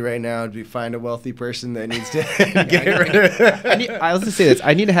 strategy right now would be find a wealthy person that needs to get rid of I was going to say this.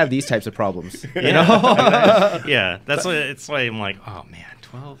 I need to have these types of problems. Yeah, that's why it's why I'm like, oh man,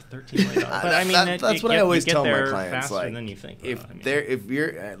 12, 13 million dollars. But I mean, that's what I always tell my clients. faster Like, than you think. if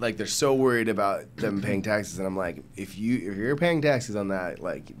you're like, they're so worried about them paying taxes, and I'm like, if you're paying taxes on that,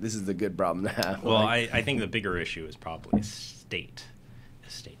 like, this is a good problem to have. Well, like, I think the bigger issue is probably estate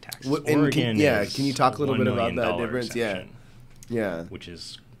taxes. Can you talk a little bit about that difference? Yeah, which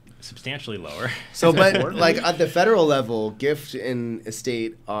is substantially lower. So, but like at the federal level, gift and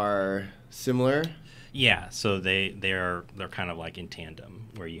estate are similar. Yeah, so they're kind of like in tandem,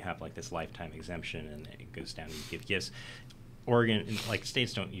 where you have like this lifetime exemption, and it goes down and you give gifts. Oregon, like,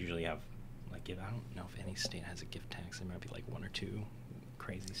 states don't usually have like I don't know if any state has a gift tax. There might be like one or two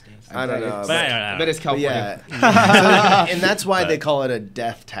crazy states. I don't know. But I bet it's California. Yeah. And that's why they call it a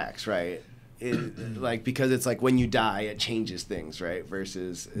death tax, right? Like, because it's like when you die, it changes things, right?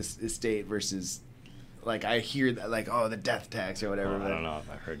 Versus estate versus, like, I hear that, like, oh, the death tax or whatever. I don't know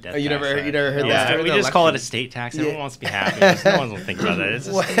if I've heard death you tax. never heard that? We just call it estate tax. Everyone wants to be happy. No one will think about that. It's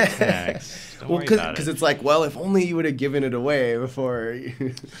a estate tax. Don't worry about it. Because it's like, well, if only you would have given it away before.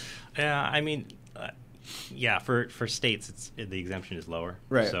 Yeah, I mean, yeah, for states, the exemption is lower.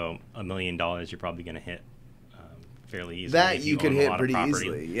 Right. So $1 million, you're probably going to hit fairly easily. That you could hit pretty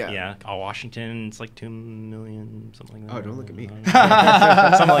easily. Yeah. Yeah. Washington, it's like $2 million, something like that. Oh, don't look at me.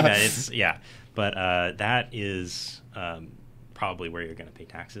 Something like that. But that is probably where you're going to pay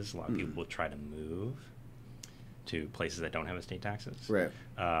taxes. A lot of people will try to move to places that don't have estate taxes. Right.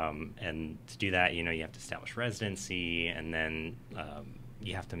 And to do that, you have to establish residency, and then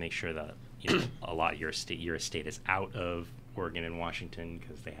you have to make sure that a lot of your estate is out of Oregon and Washington,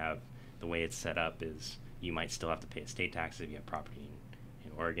 because they have the way it's set up is you might still have to pay estate taxes if you have property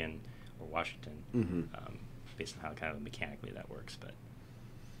in Oregon or Washington, based on how kind of mechanically that works. But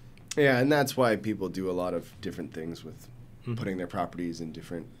yeah, and that's why people do a lot of different things with putting their properties in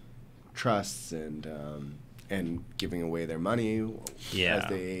different trusts and giving away their money as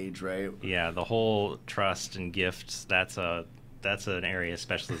they age, right? Yeah, the whole trust and gifts, that's an area of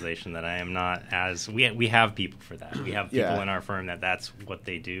specialization that I am not as... We have people for that. We have people in our firm that's what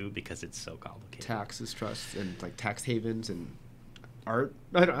they do, because it's so complicated. Taxes, trusts, and like tax havens and art.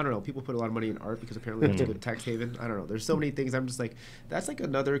 I don't know. People put a lot of money in art because apparently that's a good tax haven. I don't know. There's so many things. I'm just like, that's like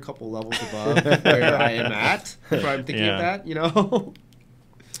another couple levels above where I am at. Where I'm thinking of that,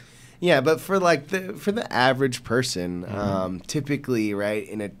 Yeah, but for the average person, typically, right,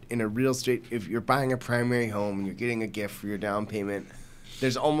 in a real estate, if you're buying a primary home and you're getting a gift for your down payment,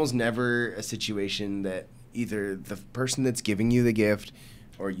 there's almost never a situation that either the person that's giving you the gift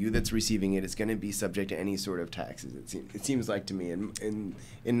or you that's receiving it is going to be subject to any sort of taxes. It seems like to me in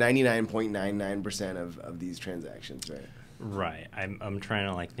 99.99% of these transactions, right? Right. I'm trying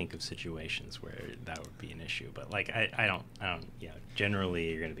to like think of situations where that would be an issue, but like I don't. Yeah. Generally,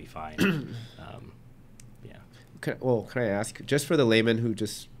 you're going to be fine. Yeah. Can I ask, just for the layman who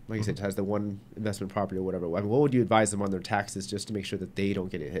just, like you said, has the one investment property or whatever, I mean, what would you advise them on their taxes just to make sure that they don't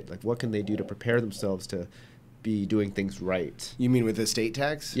get it hit? Like, what can they do to prepare themselves to be doing things right? You mean with estate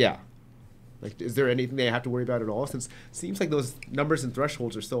tax? Yeah. Like, is there anything they have to worry about at all? Since it seems like those numbers and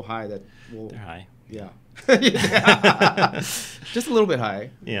thresholds are so high that they're high. Yeah. Just a little bit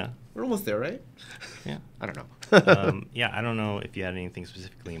high. Yeah. We're almost there, right? Yeah. I don't know. Yeah, I don't know if you had anything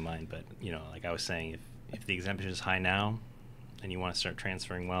specifically in mind, but like I was saying, if the exemption is high now, and you want to start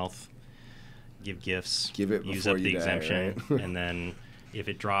transferring wealth, give gifts, use up the exemption, right? And then if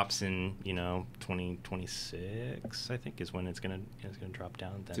it drops in 2026, I think is when it's gonna drop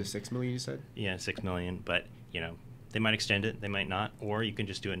down. Then to $6 million, you said? Yeah, $6 million, but they might extend it, they might not, or you can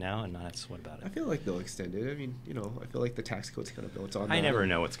just do it now and not have to sweat about it. I feel like they'll extend it. I mean, I feel like the tax code's kind of built on I never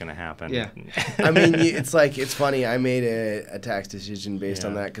know what's going to happen. Yeah. I mean, it's funny. I made a tax decision based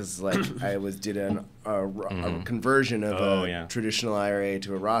on that because, like, I did a conversion of a traditional IRA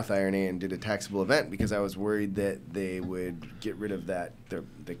to a Roth IRA and did a taxable event because I was worried that they would get rid of that.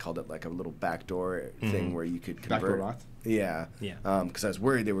 They called it like a little backdoor thing where you could convert. Backdoor Roth? Yeah. Yeah. Because I was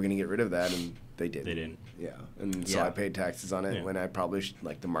worried they were going to get rid of that, and they didn't. They didn't. Yeah. And so I paid taxes on it when I probably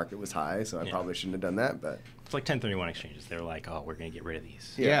the market was high, so I probably shouldn't have done that. But it's like 1031 exchanges. They're like, oh, we're going to get rid of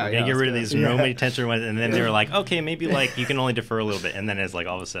these. Yeah. We're going to get rid of these. Nobody 1031. And then they were like, okay, maybe like you can only defer a little bit. And then it's like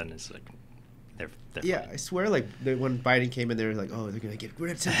all of a sudden it's like Yeah, I swear, like when Biden came in, they were like, "Oh, they're gonna get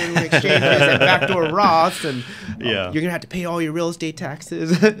rid of 1031 exchanges and backdoor Roths, and you're gonna have to pay all your real estate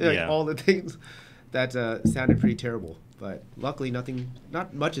taxes, all the things." That sounded pretty terrible. But luckily,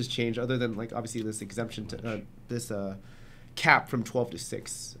 not much has changed other than like obviously this exemption to this cap from 12 to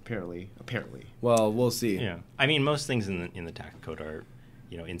 6. Apparently. Well, we'll see. Yeah, I mean, most things in the tax code are,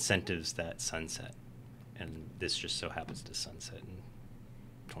 incentives that sunset, and this just so happens to sunset in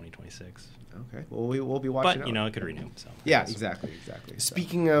 2026. Okay. Well, we'll be watching. But it could renew. So yeah, exactly.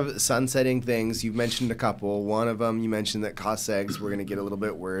 Speaking of sunsetting things, you've mentioned a couple. One of them, you mentioned that cost segs were going to get a little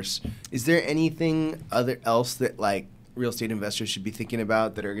bit worse. Is there anything else that like real estate investors should be thinking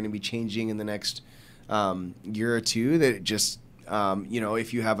about that are going to be changing in the next year or two? That just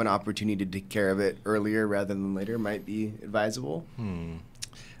if you have an opportunity to take care of it earlier rather than later, might be advisable.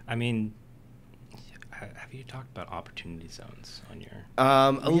 I mean, have you talked about opportunity zones on your?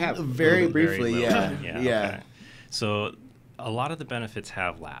 Very briefly, yeah. Okay. So a lot of the benefits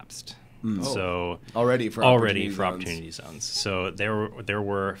have lapsed. So already for opportunity zones. So there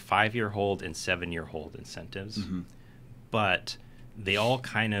were 5-year hold and 7-year hold incentives, but they all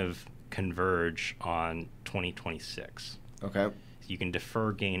kind of converge on 2026. Okay. You can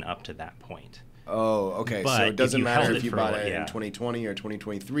defer gain up to that point. Oh, okay. But so it doesn't matter if you bought it in 2020 or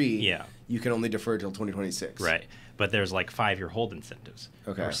 2023. Yeah. You can only defer till 2026. Right. But there's like 5-year hold incentives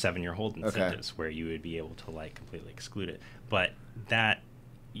or 7-year hold incentives where you would be able to like completely exclude it. But that,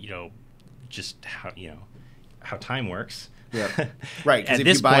 just how time works. Yeah. Right. Because if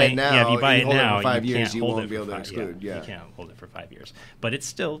you buy it now, if you buy it hold now, it for 5 you years, can't you hold won't it be able to for exclude. Yeah. You can't hold it for 5 years. But it's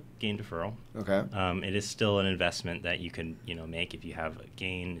still gain deferral. Okay. It is still an investment that you can, make if you have a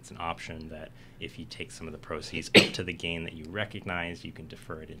gain. It's an option that if you take some of the proceeds up to the gain that you recognize, you can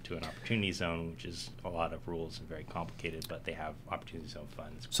defer it into an opportunity zone, which is a lot of rules and very complicated, but they have opportunity zone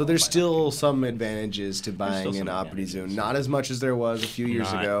funds. So there's still some advantages to buying an opportunity zone. Not as much as there was a few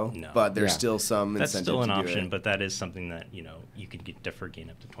years ago, but there's still some incentive to do it. That's still an option, but that is something that, you can defer gain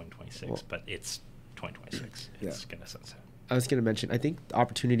up to 2026, but it's 2026. It's going to sunset. I was going to mention, I think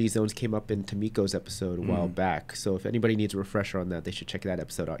opportunity zones came up in Tamiko's episode a while back. So if anybody needs a refresher on that, they should check that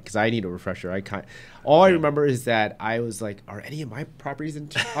episode out because I need a refresher. All I remember is that I was like, are any of my properties in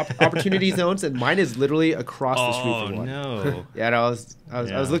opportunity zones? And mine is literally across the street from one. Oh, no. Yeah, and I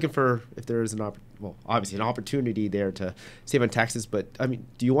was looking for if there is obviously an opportunity there to save on taxes. But, I mean,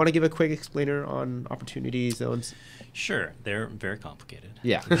 do you want to give a quick explainer on opportunity zones? Sure. They're very complicated.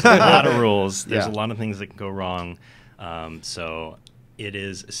 Yeah. There's a lot of rules. There's a lot of things that can go wrong. So it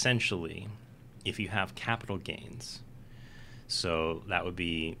is essentially if you have capital gains, so that would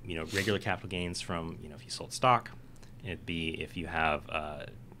be, regular capital gains from, if you sold stock. It'd be if you have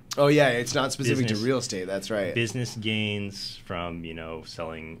it's not specific to real estate. That's right. Business gains from,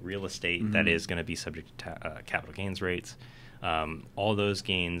 selling real estate that is going to be subject to capital gains rates. All those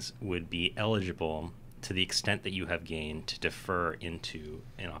gains would be eligible to the extent that you have gained to defer into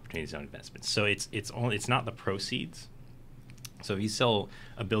an opportunity zone investment. So it's not the proceeds. So if you sell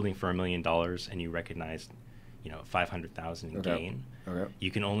a building for $1 million and you recognize, $500,000 in gain,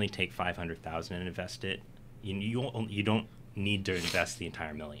 you can only take $500,000 and invest it. You don't need to invest the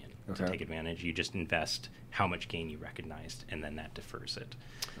entire $1 million to take advantage. You just invest how much gain you recognized, and then that defers it.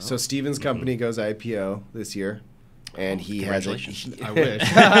 So Steven's company goes IPO this year. And he has I wish.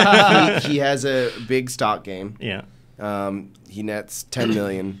 he has a big stock gain. Yeah. He nets $10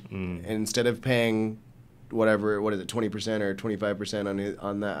 million, and instead of paying what is it, 20% or 25%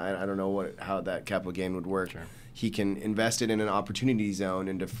 on that? I don't know how that capital gain would work. Sure. He can invest it in an opportunity zone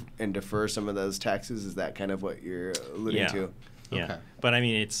and defer some of those taxes. Is that kind of what you're alluding to? Yeah. Okay. But I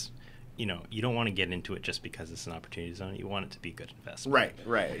mean, it's. You don't want to get into it just because it's an opportunity zone. You want it to be a good investment.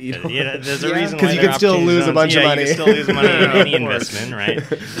 Right. There's a reason why because you can still lose a bunch of money. You can still lose money in any investment,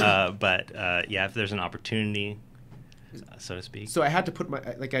 right? But if there's an opportunity, so to speak. So I had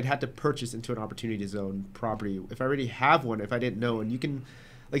to I'd had to purchase into an opportunity zone property if I already have one. If I didn't know, and you can,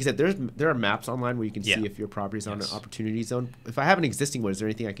 like I said, there are maps online where you can see if your property is on an opportunity zone. If I have an existing one, is there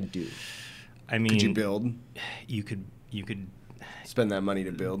anything I can do? I mean, could you build? You could. Spend that money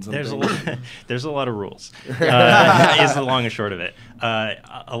to build something. There's a lot of rules. Is the long and short of it.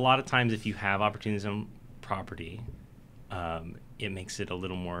 A lot of times, if you have opportunity zone property, it makes it a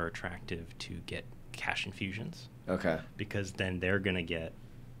little more attractive to get cash infusions. Okay. Because then they're gonna get,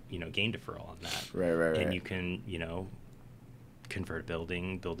 gain deferral on that. Right. And you can, convert a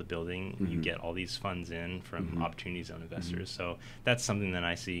building, build a building. You get all these funds in from opportunity zone investors. So that's something that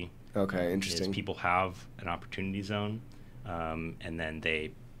I see. Okay, interesting. Is people have an opportunity zone. And then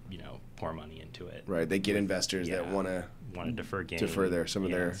they pour money into it. Right. They get investors that want to defer gain. Defer some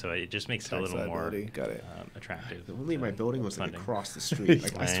of their. So it just makes it a little more attractive. If only my building was like across the street.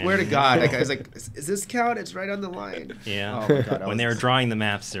 Like, I Man. swear to God, like I was like, is this count? It's right on the line. Yeah. Oh my God. When they were drawing the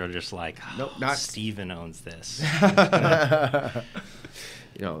maps, they were just like, nope, not Steven owns this.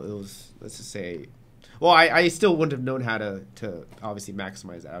 It was, let's just say, well, I still wouldn't have known how to obviously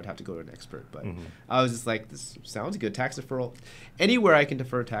maximize that. I would have to go to an expert. But I was just like, this sounds good. Tax deferral. Anywhere I can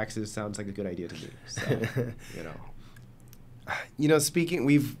defer taxes sounds like a good idea to me. So, speaking,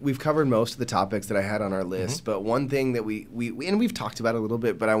 we've covered most of the topics that I had on our list, but one thing that we've talked about a little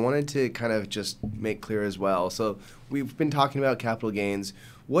bit, but I wanted to kind of just make clear as well. So we've been talking about capital gains.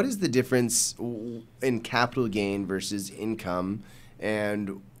 What is the difference in capital gain versus income?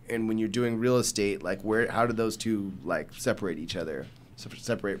 And when you're doing real estate, like how do those two like separate from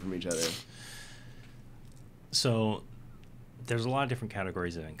each other? So there's a lot of different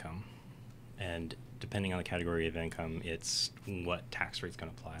categories of income, and depending on the category of income, it's what tax rate's going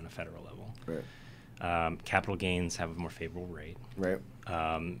to apply on a federal level. Right. Capital gains have a more favorable rate. Right.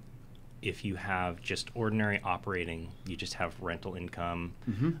 If you have just ordinary operating, you just have rental income,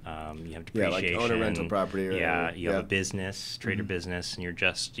 you have depreciation. Yeah, like own a rental property. You have a business, trader business, and you're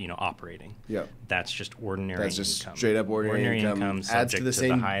just operating. Yeah. That's just ordinary income. That's just straight up ordinary income. Adds to the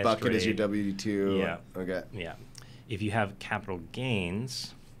same bucket rate as your W-2. Yeah. Okay. Yeah. If you have capital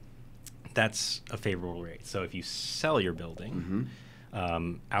gains, that's a favorable rate. So if you sell your building,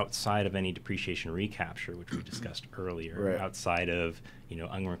 outside of any depreciation recapture, which we discussed earlier, outside of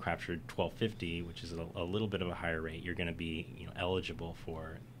unrecaptured 1250, which is a little bit of a higher rate, you're going to be eligible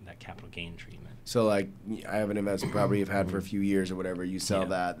for that capital gain treatment. So like I have an investment property you've had for a few years or whatever, you sell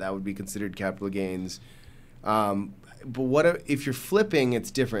that would be considered capital gains. But what if you're flipping?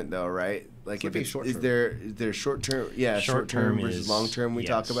 It's different though, right? Like flipping if is there short term? Yeah, short term versus long term. We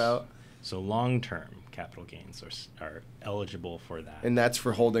talk about. So long term capital gains are eligible for that, and that's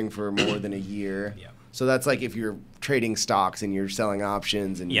for holding for more than a year. Yeah. So that's like if you're trading stocks and you're selling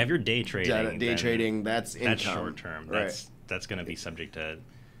options and if you're day trading. Day trading, that's income. That's short term. Right. That's going to be subject to.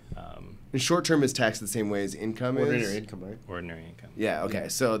 And short term is taxed the same way as income is. Ordinary income, right? Ordinary income. Yeah. Okay.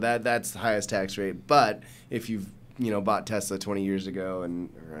 So that's the highest tax rate. But if you've bought Tesla 20 years ago,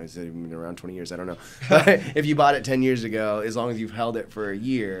 or I said even been around 20 years, I don't know. But if you bought it 10 years ago, as long as you've held it for a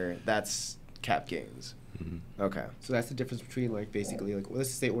year, that's cap gains. Okay. So that's the difference between basically let's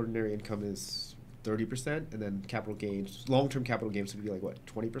just say ordinary income is 30%, and then capital gains, long-term capital gains would be like what,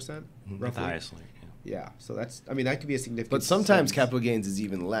 20%? Roughly? The highest rate. Yeah. So that could be a significant. But sometimes capital gains is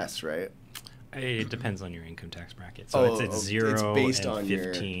even less, right? It depends on your income tax bracket. So it's 0, it's based on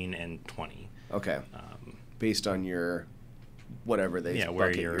 15, and 20. Okay. Based on your whatever they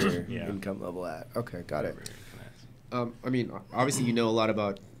bucket your income level at. Okay, got it. Obviously you know a lot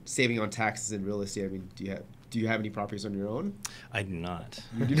about saving on taxes in real estate. I mean, do you have any properties on your own? I do not.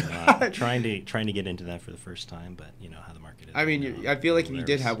 You do not. Trying to get into that for the first time, but you know how the market is. I mean, I feel like if you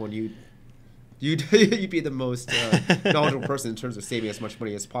did have one, you'd be the most knowledgeable person in terms of saving as much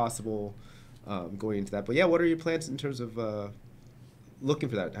money as possible going into that. But yeah, what are your plans in terms of looking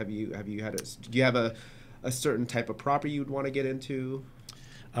for that? Do you have a certain type of property you'd want to get into?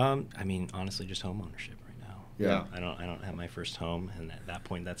 I mean, honestly, just home ownership right now. Yeah. I don't have my first home, and at that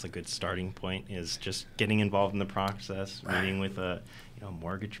point, that's a good starting point. Is just getting involved in the process, meeting with a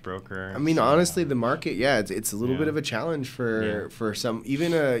mortgage broker. I mean, honestly, the market, it's a little bit of a challenge for some,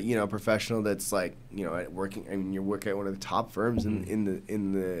 even a professional that's like working. I mean, you work at one of the top firms in the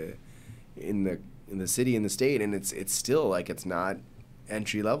city, in the state, and it's still like it's not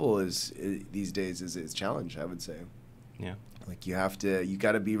entry level these days is challenge, I would say. Yeah. Like you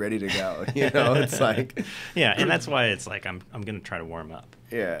got to be ready to go. It's like and that's why it's like I'm gonna try to warm up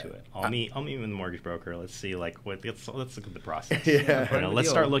to it. I'll meet with the mortgage broker. Let's see let's look at the process. Let's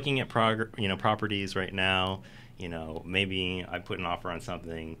start looking at properties right now. Maybe I put an offer on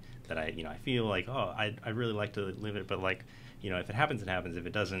something that I feel like I'd really like to live it, but like if it happens, it happens. If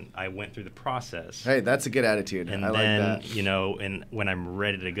it doesn't, I went through the process. Hey, that's a good attitude. And I like that. And when I'm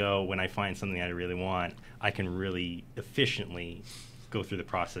ready to go, when I find something I really want, I can really efficiently go through the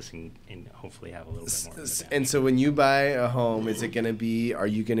process and hopefully have a little bit more of an advantage. And so when you buy a home, are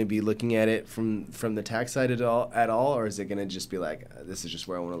you going to be looking at it from the tax side at all, or is it going to just be like, this is just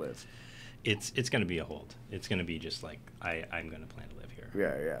where I want to live? It's going to be a hold. It's going to be just like, I'm going to plan to live here.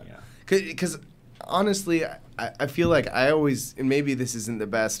 Yeah. Because honestly, I feel like I always, and maybe this isn't the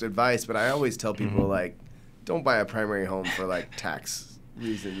best advice, but I always tell people like, don't buy a primary home for like tax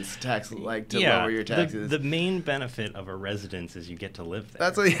reasons to lower your taxes. The main benefit of a residence is you get to live there.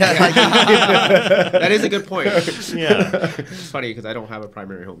 That's what. That is a good point. Yeah. It's funny because I don't have a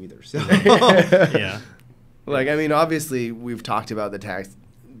primary home either. So. Yeah. Like, I mean, obviously, we've talked about the tax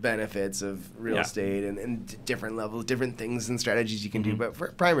benefits of real estate and different levels, different things and strategies you can do. But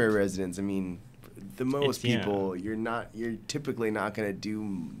for primary residence, I mean, the most people, you're typically not going to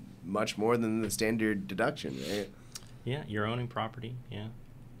do much more than the standard deduction, right? Yeah, you're owning property. Yeah.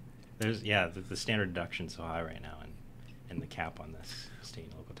 There's the standard deduction's so high right now, and the cap on this state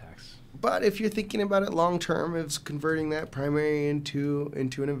and local tax. But if you're thinking about it long term, it's converting that primary into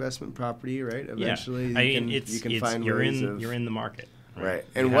an investment property, right? Eventually, you can find ways of. You're in the market, right?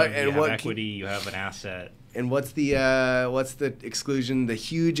 And you have equity, you have an asset. And what's the exclusion? The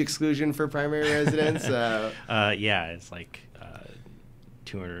huge exclusion for primary residence? It's like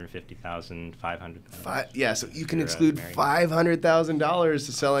 250,000, 500,000. Yeah, so you can exclude $500,000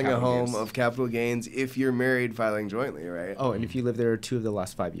 to selling a home of capital gains if you're married filing jointly, right? Oh, and if you live there 2 of the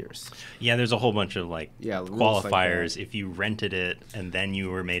last 5 years. Yeah, there's a whole bunch of qualifiers. Like if you rented it and then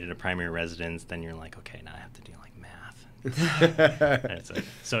you were made it a primary residence, then you're like, okay, now I have to do like math.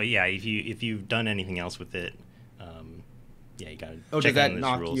 So yeah, if you've done anything else with it, you got to check on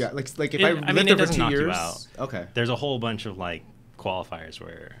those rules. Yeah, like if I lived there for 2 years. Okay. There's a whole bunch of like qualifiers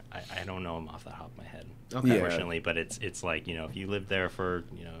where I don't know them off the top of my head, unfortunately, but it's like, if you lived there for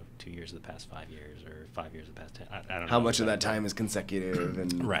 2 years of the past 5 years or 5 years of the past 10, I don't know how much of that time is consecutive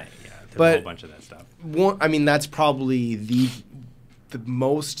and right. Yeah, there's a whole bunch of that stuff. I mean, that's probably the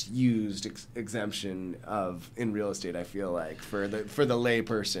most used exemption in real estate, I feel like, for the lay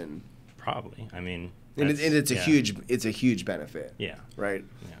person. Probably. I mean, and it's a huge benefit. Yeah. Right.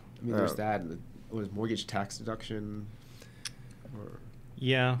 Yeah. I mean, there's that. Was mortgage tax deduction?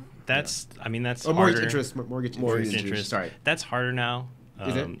 That's mortgage harder. Mortgage interest. Sorry, that's harder now.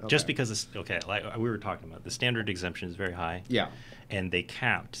 Is it? Okay. Just because like we were talking about, the standard exemption is very high. Yeah. And they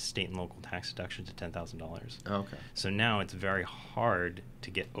capped state and local tax deductions at $10,000. Okay. So now it's very hard to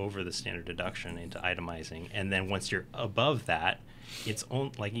get over the standard deduction into itemizing, and then once you're above that, it's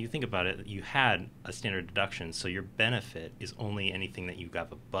like you think about it, you had a standard deduction, so your benefit is only anything that you got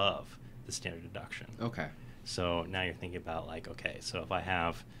above the standard deduction. Okay. So now you're thinking about like, okay, so if I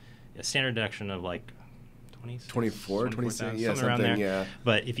have a standard deduction of like 24, 26, something around there. Yeah.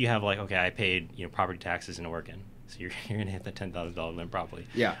 But if you have like, okay, I paid property taxes in Oregon, so you're gonna hit the $10,000 limit probably.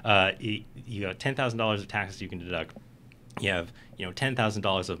 Yeah. You got $10,000 of taxes you can deduct. You have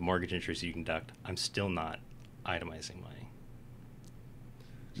 $10,000 of mortgage interest you can deduct. I'm still not itemizing my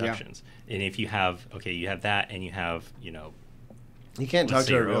deductions. Yeah. And if you have you have that, and you have You can't talk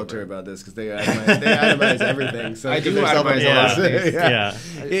to a realtor about this because they itemize everything. So I do itemize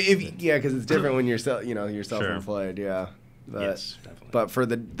because it's different when you're self-employed. Sure. Yeah. But, yes, definitely. But for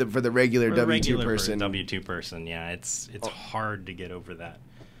the regular W-2 person, W-2 person, it's hard to get over that.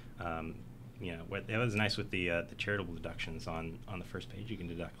 It was nice with the charitable deductions on the first page. You can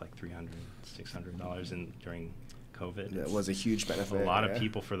deduct like $300, $600 during COVID. That was a huge benefit. A lot of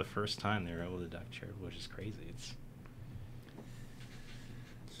people for the first time they were able to deduct charitable, which is crazy. It's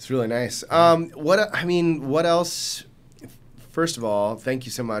really nice. What else? First of all, thank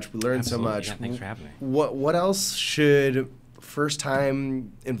you so much. We learned so much. Yeah, thanks for having me. What else should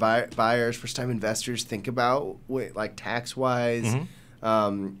first-time buyers, first-time investors think about, like tax-wise?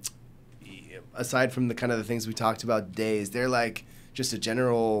 Mm-hmm. Aside from the kind of the things we talked about today, is there like just a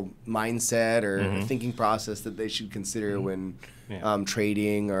general mindset or mm-hmm. thinking process that they should consider when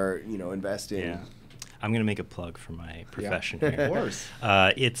trading or investing? Yeah. I'm going to make a plug for my profession here. Of course.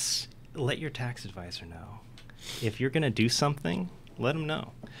 It's let your tax advisor know. If you're going to do something, let them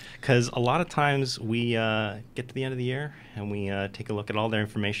know. Because a lot of times we get to the end of the year and we take a look at all their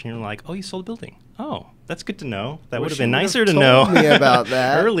information and we're like, oh, you sold a building. Oh, that's good to know. That would have been nicer to know me about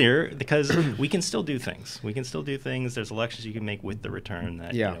that earlier, because we can still do things. There's elections you can make with the return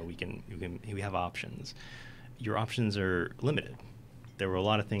that we have options. Your options are limited. There were a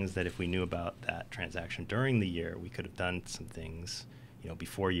lot of things that if we knew about that transaction during the year, we could have done some things,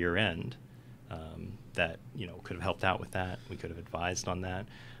 before year end, that, could have helped out with that. We could have advised on that.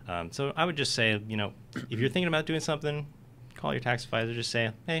 So I would just say, if you're thinking about doing something, call your tax advisor. Just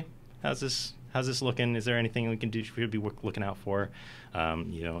say, hey, how's this looking? Is there anything we can do? Should we be looking out for?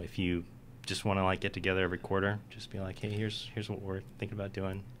 If you just want to like get together every quarter, just be like, hey, here's what we're thinking about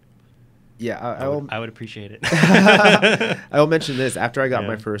doing. Yeah, I would appreciate it. I will mention this. After I got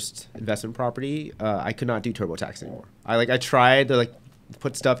my first investment property, I could not do TurboTax anymore. I tried to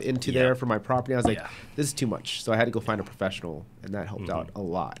put stuff into there for my property. I was like, this is too much. So I had to go find a professional, and that helped out a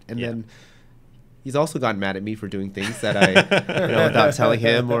lot. And then he's also gotten mad at me for doing things that I, without telling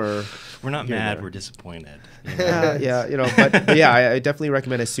him or. We're not mad. We're disappointed. Yeah, but yeah, I definitely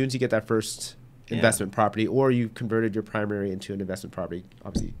recommend as soon as you get that first investment property, or you converted your primary into an investment property,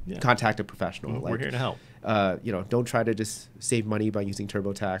 obviously contact a professional. We're here to help. Don't try to just save money by using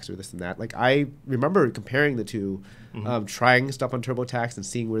TurboTax or this and that. Like, I remember comparing the two, trying stuff on TurboTax and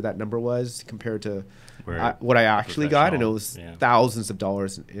seeing where that number was compared to what I actually got, and it was thousands of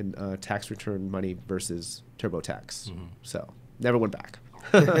dollars in tax return money versus TurboTax. So never went back.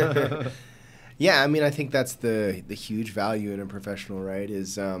 Yeah, I mean, I think that's the huge value in a professional, right?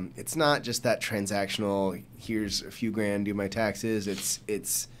 Is it's not just that transactional, here's a few grand, do my taxes.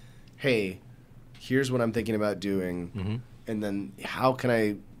 It's hey, here's what I'm thinking about doing, and then how can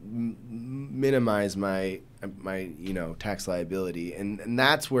I minimize my tax liability, and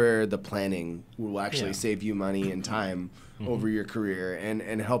that's where the planning will actually save you money and time over your career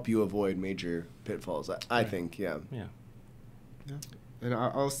and help you avoid major pitfalls. I think, yeah. And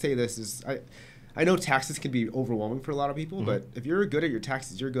I'll say this is I know taxes can be overwhelming for a lot of people, but if you're good at your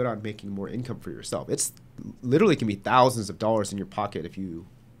taxes, you're good on making more income for yourself. It's literally can be thousands of dollars in your pocket if you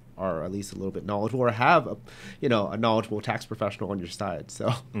are at least a little bit knowledgeable or have a knowledgeable tax professional on your side.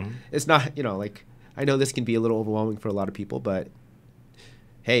 So it's not, like, I know this can be a little overwhelming for a lot of people, but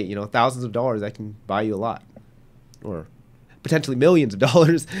hey, thousands of dollars, that can buy you a lot, or potentially millions of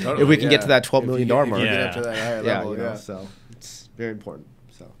dollars if we can get to that $12 million mark. If you get up to that higher level, so it's very important.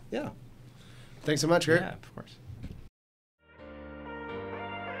 So, yeah. Thanks so much, Kurt. Yeah, of course.